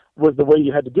was the way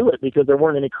you had to do it, because there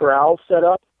weren't any corrals set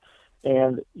up,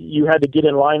 and you had to get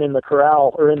in line in the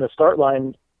corral or in the start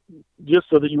line just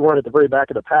so that you weren't at the very back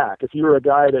of the pack. If you were a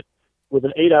guy that was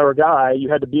an 8-hour guy, you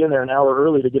had to be in there an hour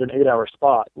early to get an 8-hour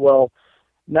spot. Well,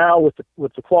 now with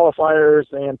the qualifiers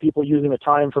and people using a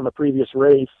time from a previous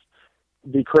race,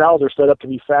 the corrals are set up to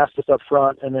be fastest up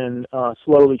front and then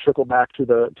slowly trickle back to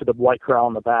the white corral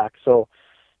in the back. So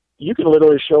you can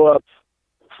literally show up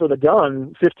for the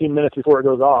gun 15 minutes before it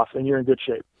goes off, and you're in good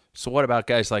shape. So what about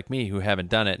guys like me who haven't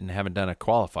done it and haven't done a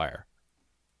qualifier?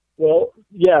 Well,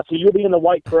 yeah, so you'll be in the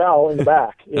white corral in the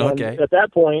back. And okay. At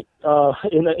that point,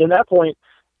 in that point,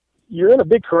 you're in a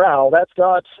big corral. That's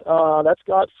got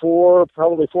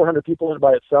probably 400 people in it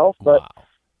by itself. But,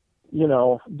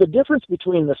 the difference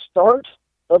between the start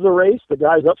of the race, the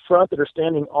guys up front that are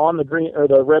standing on the green or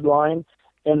the red line,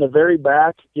 and the very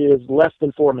back is less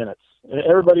than 4 minutes. And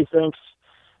everybody thinks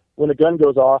when the gun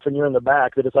goes off and you're in the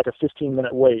back that it's like a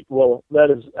 15-minute wait. Well,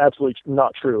 that is absolutely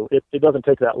not true. It doesn't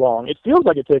take that long. It feels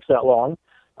like it takes that long.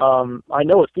 I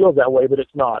know it feels that way, but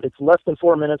it's not. It's less than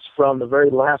 4 minutes from the very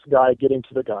last guy getting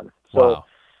to the gun. So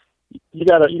you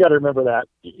gotta remember that.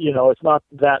 It's not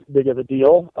that big of a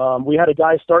deal. We had a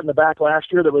guy start in the back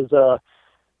last year that was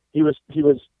he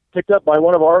was picked up by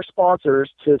one of our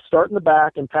sponsors to start in the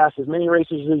back and pass as many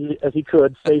races as he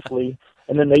could safely,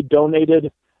 and then they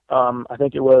donated. I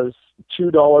think it was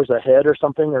 $2 a head or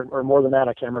something, or more than that.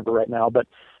 I can't remember right now, but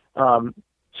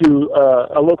to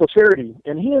a local charity,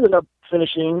 and he ended up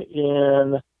finishing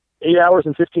in 8 hours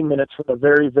and 15 minutes from the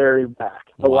very, very back,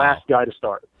 the last guy to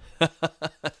start.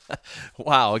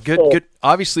 Wow, good.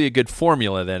 Obviously, a good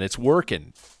formula. Then it's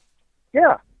working.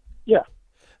 Yeah.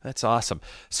 That's awesome.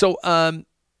 So,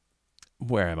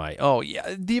 where am I? Oh,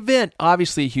 yeah, the event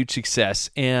obviously a huge success,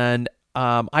 and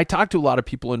I talked to a lot of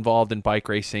people involved in bike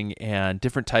racing and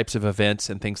different types of events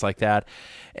and things like that.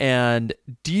 And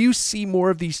do you see more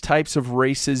of these types of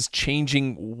races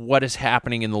changing what is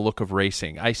happening in the look of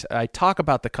racing? I talk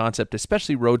about the concept,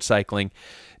 especially road cycling,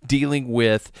 dealing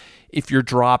with if you're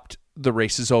dropped, the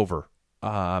race is over.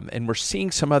 And we're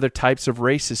seeing some other types of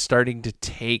races starting to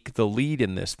take the lead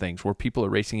in this things where people are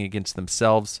racing against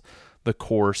themselves, the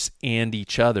course, and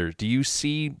each other. Do you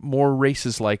see more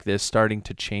races like this starting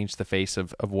to change the face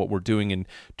of what we're doing in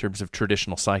terms of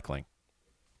traditional cycling?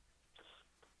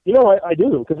 I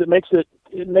do, because it makes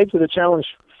it a challenge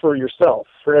for yourself,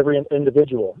 for every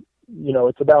individual.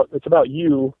 It's about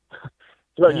you.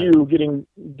 It's about you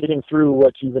getting through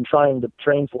what you've been trying to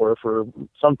train for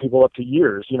some people up to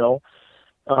years.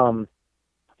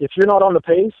 If you're not on the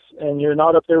pace and you're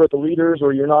not up there with the leaders,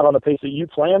 or you're not on the pace that you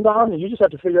planned on, you just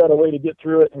have to figure out a way to get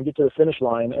through it and get to the finish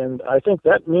line. And I think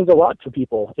that means a lot to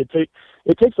people. It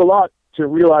takes a lot to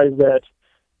realize that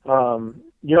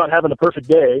you're not having a perfect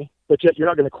day, but yet you're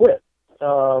not going to quit.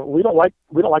 We don't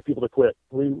like people to quit.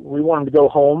 We want them to go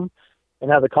home and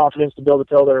have the confidence to be able to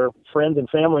tell their friends and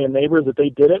family and neighbors that they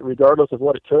did it regardless of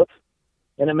what it took.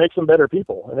 And it makes them better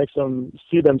people. It makes them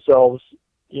see themselves,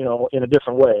 in a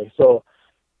different way. So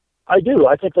I do.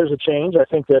 I think there's a change. I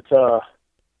think that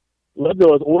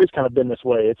Leadville has always kind of been this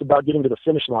way. It's about getting to the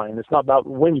finish line. It's not about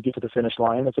when you get to the finish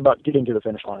line. It's about getting to the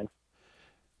finish line.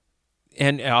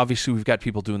 And obviously, we've got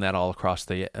people doing that all across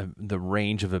the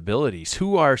range of abilities.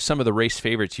 Who are some of the race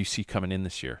favorites you see coming in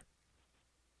this year?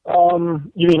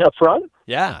 You mean up front?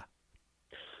 Yeah.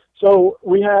 So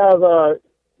we have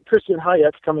Christian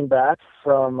Hayek coming back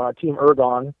from Team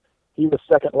Ergon. He was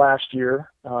second last year,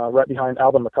 right behind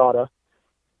Alvin Makata.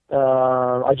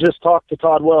 I just talked to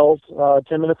Todd Wells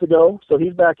 10 minutes ago, so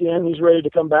he's back in. He's ready to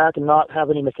come back and not have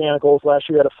any mechanicals. Last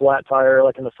year he had a flat tire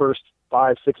like in the first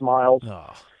 5-6 miles,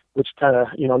 which kind of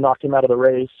knocked him out of the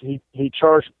race. He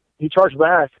charged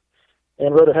back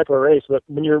and rode a heck of a race. But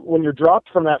when you're dropped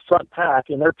from that front pack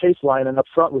and they're pace line and up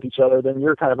front with each other, then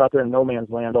you're kind of out there in no man's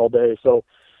land all day. So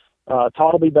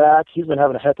Todd will be back. He's been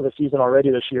having a heck of a season already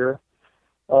this year.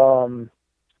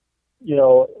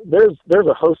 There's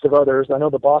a host of others. I know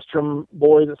the Bostrom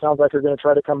boys, it sounds like, are going to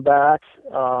try to come back.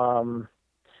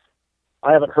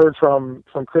 I haven't heard from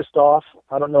Christoph.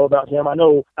 I don't know about him. I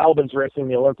know Albin's racing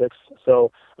the Olympics.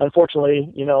 So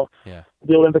unfortunately,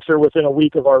 the Olympics are within a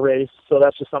week of our race. So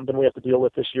that's just something we have to deal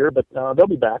with this year, but they'll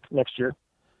be back next year.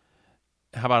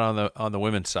 How about on the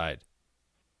women's side?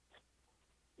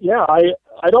 Yeah,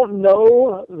 I don't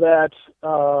know that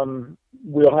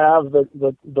we'll have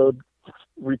the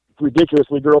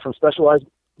ridiculously girl from Specialized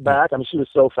back. I mean, she was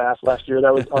so fast last year.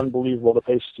 That was unbelievable, the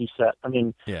pace she set. I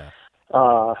mean,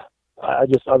 I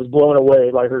was blown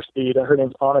away by her speed. Her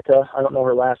name's Annika. I don't know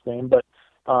her last name, but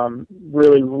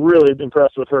really, really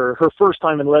impressed with her. Her first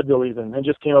time in Leadville even, and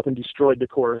just came up and destroyed the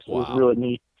course. Wow. It was really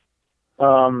neat.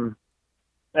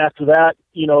 After that,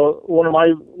 one of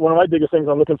my biggest things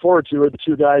I'm looking forward to are the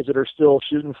two guys that are still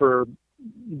shooting for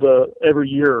every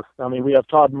year. I mean, we have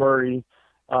Todd Murray.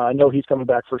 I know he's coming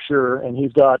back for sure, and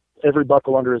he's got every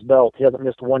buckle under his belt. He hasn't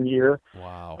missed 1 year.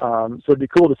 Wow. So it'd be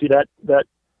cool to see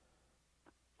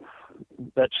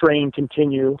that train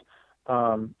continue.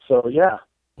 So yeah.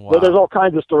 Wow. But there's all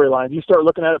kinds of storylines. You start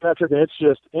looking at it, Patrick, and it's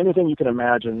just anything you can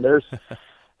imagine. There's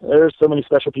so many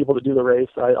special people to do the race.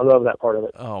 I love that part of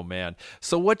it. Oh, man.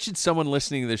 So what should someone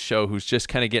listening to this show who's just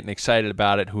kind of getting excited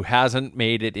about it, who hasn't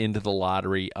made it into the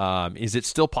lottery, is it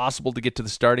still possible to get to the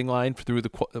starting line through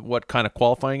what kind of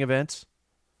qualifying events?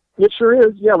 It sure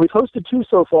is. Yeah, we've hosted 2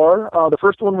 so far. The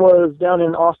first one was down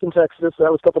in Austin, Texas.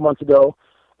 That was a couple months ago.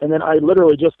 And then I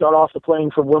literally just got off the plane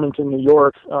from Wilmington, New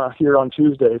York, here on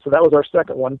Tuesday. So that was our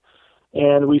second one.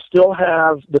 And we still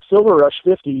have the Silver Rush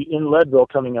 50 in Leadville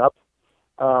coming up.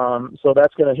 So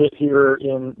that's going to hit here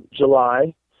in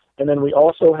July. And then we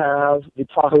also have the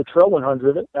Tahoe Trail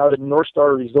 100 out at North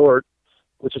Star Resort,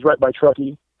 which is right by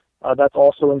Truckee. That's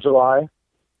also in July.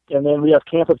 And then we have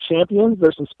Camp of Champions.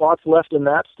 There's some spots left in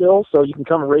that still, so you can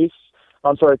come ride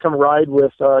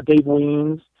with Dave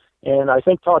Weens. And I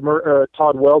think Todd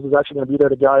Wells is actually going to be there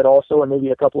to guide also, and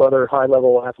maybe a couple other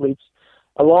high-level athletes,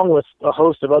 along with a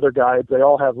host of other guides. They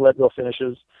all have Leadville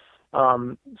finishes.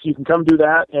 So you can come do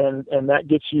that, and that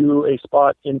gets you a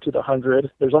spot into the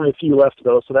 100. There's only a few left,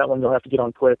 though, so that one you'll have to get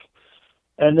on quick.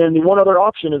 And then the one other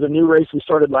option is a new race we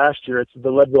started last year. It's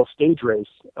the Leadville Stage Race.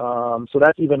 So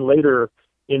that's even later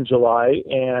in July,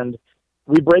 and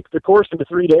we break the course into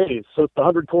 3 days. So it's the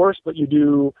 100 course, but you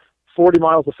do 40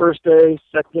 miles the first day,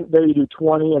 second day you do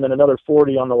 20, and then another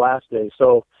 40 on the last day.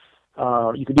 So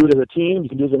you can do it as a team, you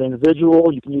can do it as an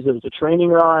individual, you can use it as a training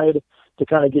ride to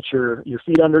kind of get your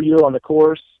feet under you on the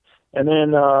course. And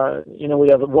then, we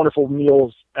have wonderful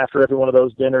meals after every one of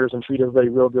those dinners and treat everybody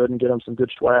real good and get them some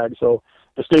good swag. So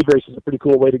the stage race is a pretty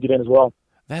cool way to get in as well.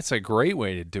 That's a great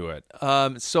way to do it.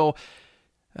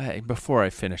 Before I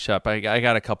finish up, I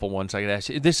got a couple ones I could ask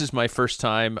you. This is my first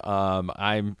time.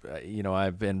 I've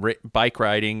been bike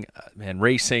riding and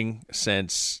racing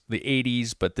since the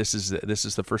 80s, but this is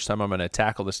the first time I'm going to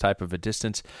tackle this type of a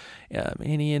distance.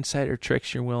 Any insight or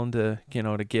tricks you're willing to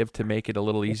give to make it a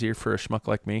little easier for a schmuck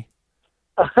like me?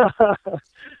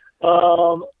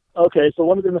 Okay, so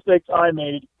one of the mistakes I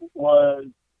made was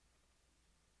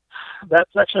that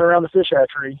section around the fish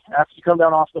hatchery after you come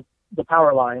down off the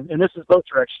power line, and this is both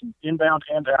directions, inbound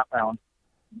and outbound.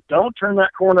 Don't turn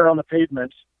that corner on the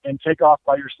pavement and take off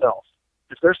by yourself.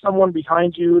 If there's someone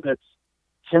behind you that's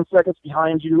 10 seconds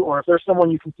behind you, or if there's someone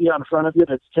you can see out in front of you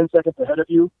that's 10 seconds ahead of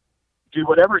you, do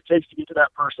whatever it takes to get to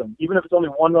that person. Even if it's only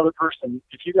one other person,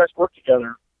 if you guys work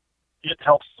together, it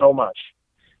helps so much.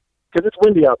 Because it's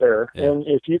windy out there, and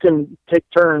if you can take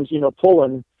turns,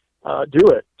 pulling, do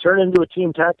it. Turn it into a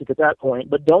team tactic at that point,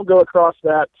 but don't go across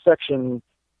that section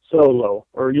solo,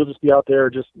 or you'll just be out there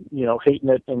just, hating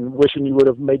it and wishing you would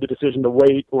have made the decision to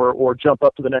wait or jump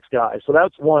up to the next guy. So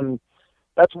that's one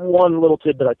little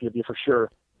tidbit I'd give you for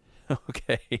sure.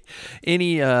 Okay.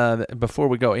 Any, before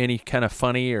we go, any kind of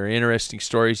funny or interesting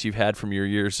stories you've had from your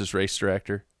years as race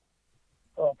director?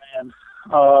 Oh man.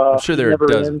 I'm sure there are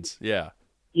dozens. Yeah.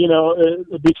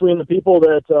 Between the people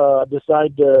that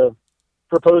decide to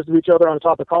propose to each other on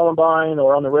top of Columbine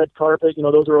or on the red carpet,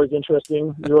 those are always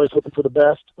interesting. You're always hoping for the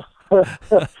best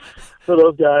for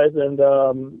those guys.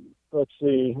 And let's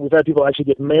see, we've had people actually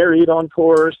get married on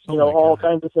course, all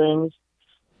kinds of things.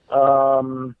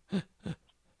 I've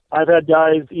had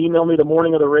guys email me the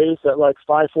morning of the race at like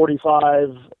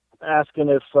 5:45 asking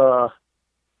if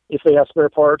they have spare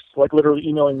parts, like literally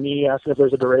emailing me asking if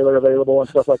there's a derailleur available and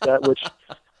stuff like that, which,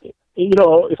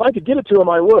 if I could get it to them,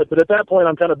 I would. But at that point,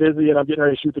 I'm kind of busy and I'm getting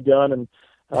ready to shoot the gun, and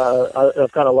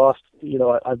I've kind of lost,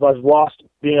 I've lost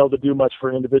being able to do much for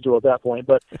an individual at that point.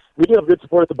 But we do have good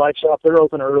support at the bike shop. They're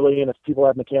open early, and if people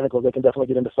have mechanicals, they can definitely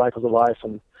get into Cycles of Life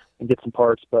and get some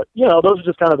parts. But, those are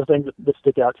just kind of the things that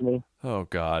stick out to me. Oh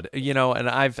God. And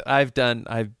I've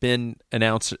been the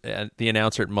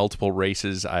announcer at multiple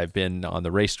races. I've been on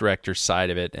the race director side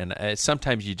of it. And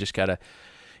sometimes you just got to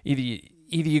either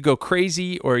you go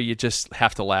crazy or you just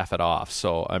have to laugh it off.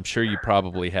 So I'm sure you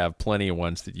probably have plenty of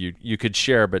ones that you could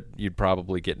share, but you'd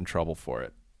probably get in trouble for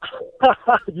it.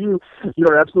 You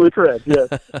are absolutely correct. Yes.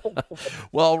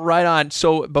 Well, right on.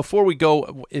 So before we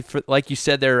go, if like you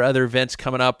said, there are other events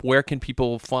coming up, where can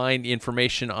people find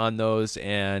information on those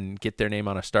and get their name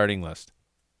on a starting list?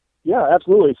 Yeah,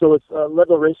 absolutely. So it's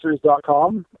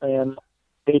LeadvilleRaceSeries.com, and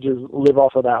pages live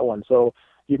off of that one. So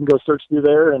you can go search through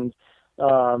there, and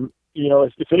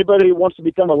if anybody wants to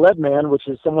become a lead man, which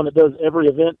is someone that does every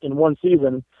event in one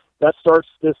season, that starts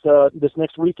this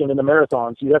next weekend in the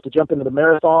marathon. So you have to jump into the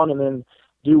marathon and then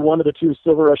do one of the two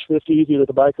Silver Rush 50s, either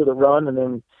the bike or the run, and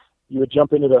then you would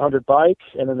jump into the 100 bike,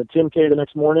 and then the 10K the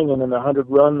next morning, and then the 100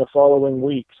 run the following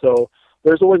week. So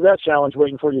there's always that challenge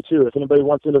waiting for you too, if anybody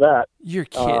wants into that. You're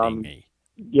kidding me.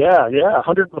 Yeah.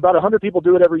 About 100 people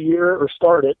do it every year or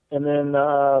start it, and then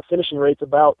finishing rate's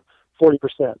about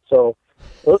 40%. So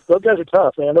those guys are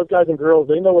tough, man. Those guys and girls,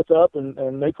 they know what's up,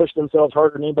 and they push themselves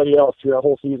harder than anybody else through that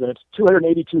whole season. It's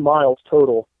 282 miles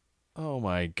total. Oh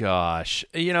my gosh.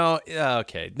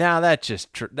 Okay. Now that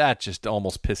just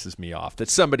almost pisses me off that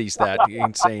somebody's that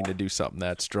insane to do something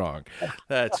that strong.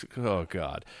 Oh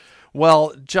God.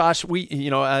 Well, Josh,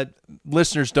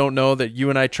 listeners don't know that you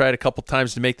and I tried a couple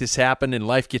times to make this happen, and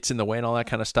life gets in the way and all that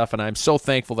kind of stuff. And I'm so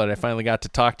thankful that I finally got to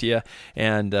talk to you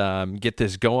and get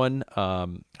this going.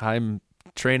 I'm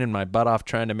training my butt off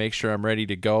trying to make sure I'm ready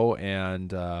to go,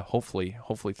 and hopefully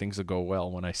things will go well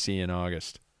when I see you in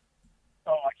August.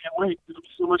 Oh, I can't wait. It'll be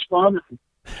so much fun.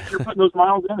 If you're putting those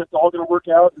miles in, it's all going to work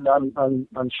out, and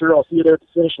I'm sure I'll see you there at the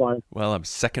finish line. Well, I'm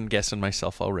second guessing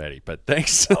myself already, but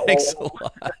thanks a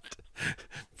lot.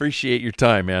 Appreciate your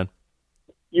time, man.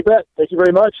 You bet. Thank you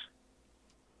very much.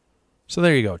 So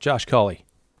there you go, Josh Colley,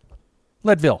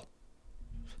 Leadville.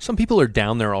 Some people are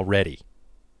down there already.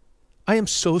 I am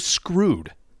so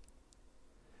screwed.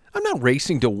 I'm not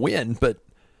racing to win, but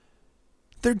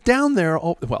they're down there.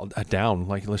 Down,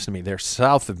 like, listen to me. They're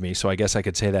south of me, so I guess I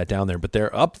could say that down there, but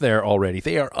they're up there already.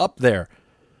 They are up there.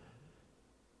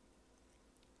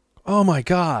 Oh, my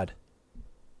God.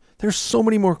 There's so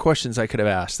many more questions I could have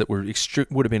asked that would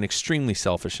have been extremely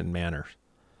selfish in manner.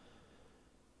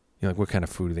 Like, what kind of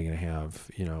food are they going to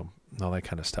have? All that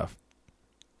kind of stuff.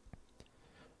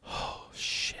 Oh,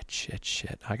 shit.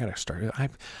 I got to start. I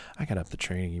got to up the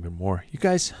training even more. You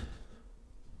guys,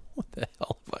 what the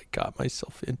hell have I got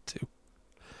myself into?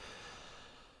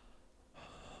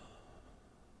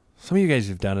 Some of you guys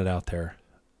have done it out there.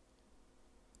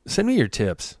 Send me your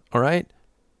tips, all right?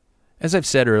 As I've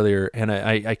said earlier, and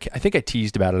I think I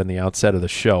teased about it in the outset of the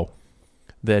show,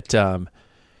 that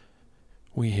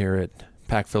we here at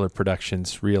Pack Filler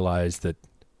Productions realize that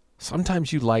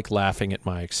sometimes you like laughing at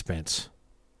my expense.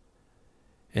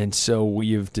 And so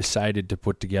we have decided to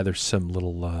put together some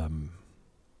little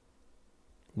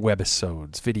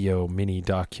webisodes, video mini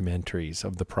documentaries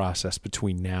of the process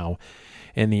between now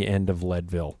and the end of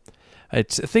Leadville.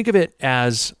 Think of it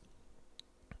as,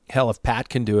 hell, if Pat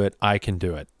can do it, I can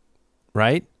do it.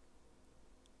 Right?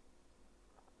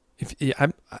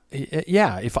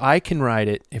 If I can ride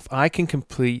it, if I can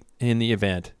complete in the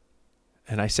event,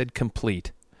 and I said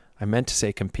complete, I meant to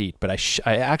say compete, but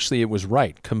I actually, it was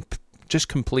right. Just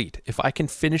complete. If I can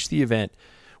finish the event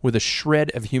with a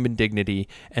shred of human dignity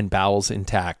and bowels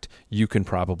intact, you can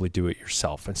probably do it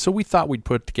yourself. And so we thought we'd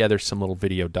put together some little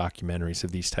video documentaries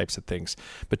of these types of things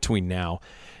between now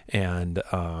and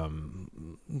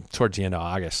towards the end of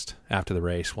August, after the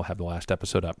race. We'll have the last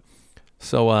episode up.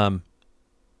 So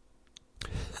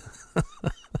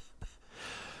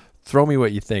throw me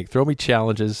what you think. Throw me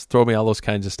challenges. Throw me all those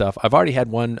kinds of stuff. I've already had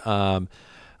one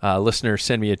listener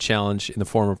send me a challenge in the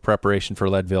form of preparation for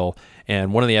Leadville,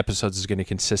 and one of the episodes is going to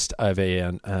consist of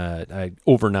a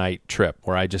overnight trip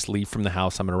where I just leave from the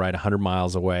house. I'm going to ride 100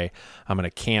 miles away. I'm going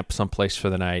to camp someplace for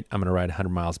the night. I'm going to ride 100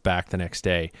 miles back the next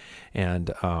day,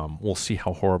 and we'll see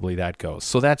how horribly that goes.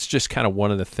 So that's just kind of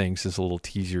one of the things, is a little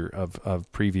teaser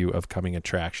of preview of coming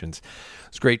attractions.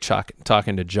 It's great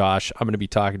talking to Josh. I'm going to be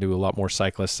talking to a lot more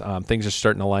cyclists. Things are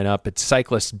starting to line up. It's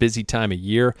cyclists' busy time of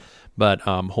year, but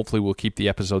hopefully we'll keep the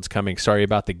episodes coming. Sorry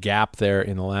about the gap there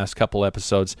in the last couple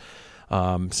episodes,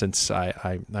 since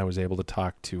I was able to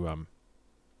talk to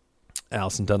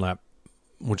Allison Dunlap,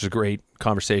 which is a great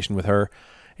conversation with her.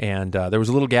 And there was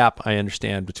a little gap, I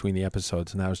understand, between the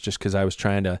episodes, and that was just because I was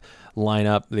trying to line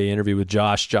up the interview with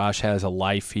Josh. Josh has a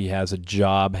life. He has a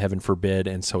job, heaven forbid,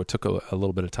 and so it took a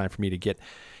little bit of time for me to get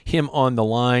him on the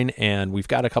line, and we've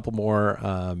got a couple more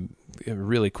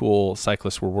really cool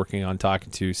cyclists we're working on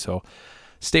talking to, so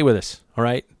stay with us, all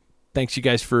right? Thanks, you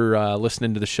guys, for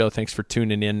listening to the show. Thanks for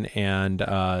tuning in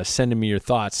and sending me your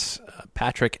thoughts.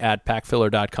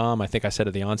 Patrick@packfiller.com. I think I said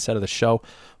at the onset of the show.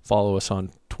 Follow us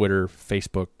on Twitter,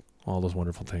 Facebook, all those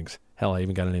wonderful things. Hell, I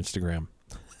even got an Instagram.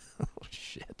 Oh,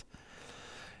 shit.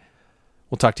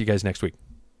 We'll talk to you guys next week.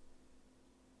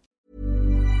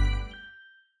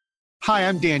 Hi,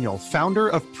 I'm Daniel, founder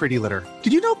of Pretty Litter.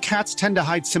 Did you know cats tend to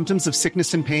hide symptoms of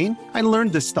sickness and pain? I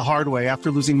learned this the hard way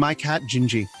after losing my cat,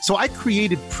 Gingy. So I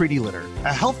created Pretty Litter,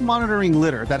 a health monitoring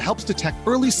litter that helps detect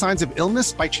early signs of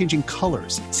illness by changing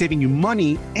colors, saving you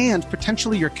money and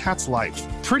potentially your cat's life.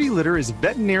 Pretty Litter is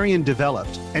veterinarian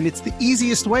developed, and it's the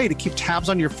easiest way to keep tabs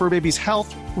on your fur baby's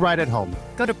health right at home.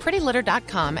 Go to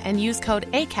prettylitter.com and use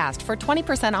code ACAST for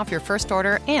 20% off your first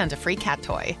order and a free cat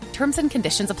toy. Terms and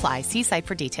conditions apply. See site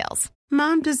for details.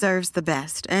 Mom deserves the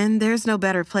best, and there's no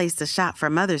better place to shop for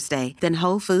Mother's Day than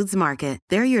Whole Foods Market.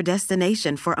 They're your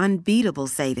destination for unbeatable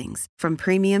savings, from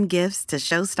premium gifts to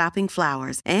show-stopping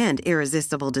flowers and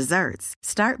irresistible desserts.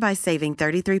 Start by saving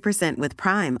 33% with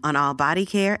Prime on all body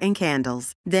care and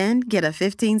candles. Then get a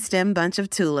 15-stem bunch of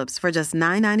tulips for just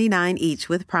 $9.99 each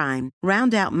with Prime.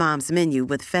 Round out Mom's menu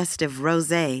with festive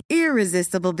rosé,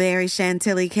 irresistible berry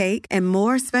chantilly cake, and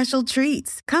more special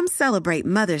treats. Come celebrate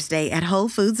Mother's Day at Whole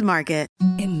Foods Market.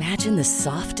 Imagine the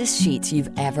softest sheets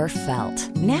you've ever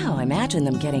felt. Now imagine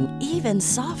them getting even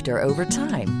softer over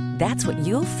time. That's what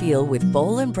you'll feel with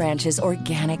Boll & Branch's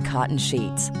organic cotton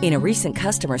sheets. In a recent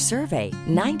customer survey,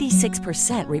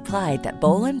 96% replied that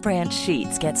Boll & Branch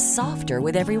sheets get softer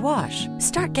with every wash.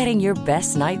 Start getting your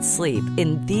best night's sleep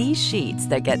in these sheets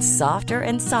that get softer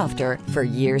and softer for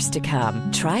years to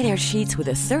come. Try their sheets with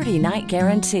a 30-night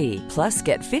guarantee. Plus,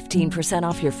 get 15%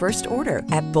 off your first order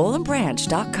at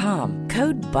bollandbranch.com.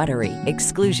 Code BUTTERY.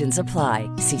 Exclusions apply.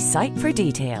 See site for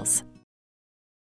details.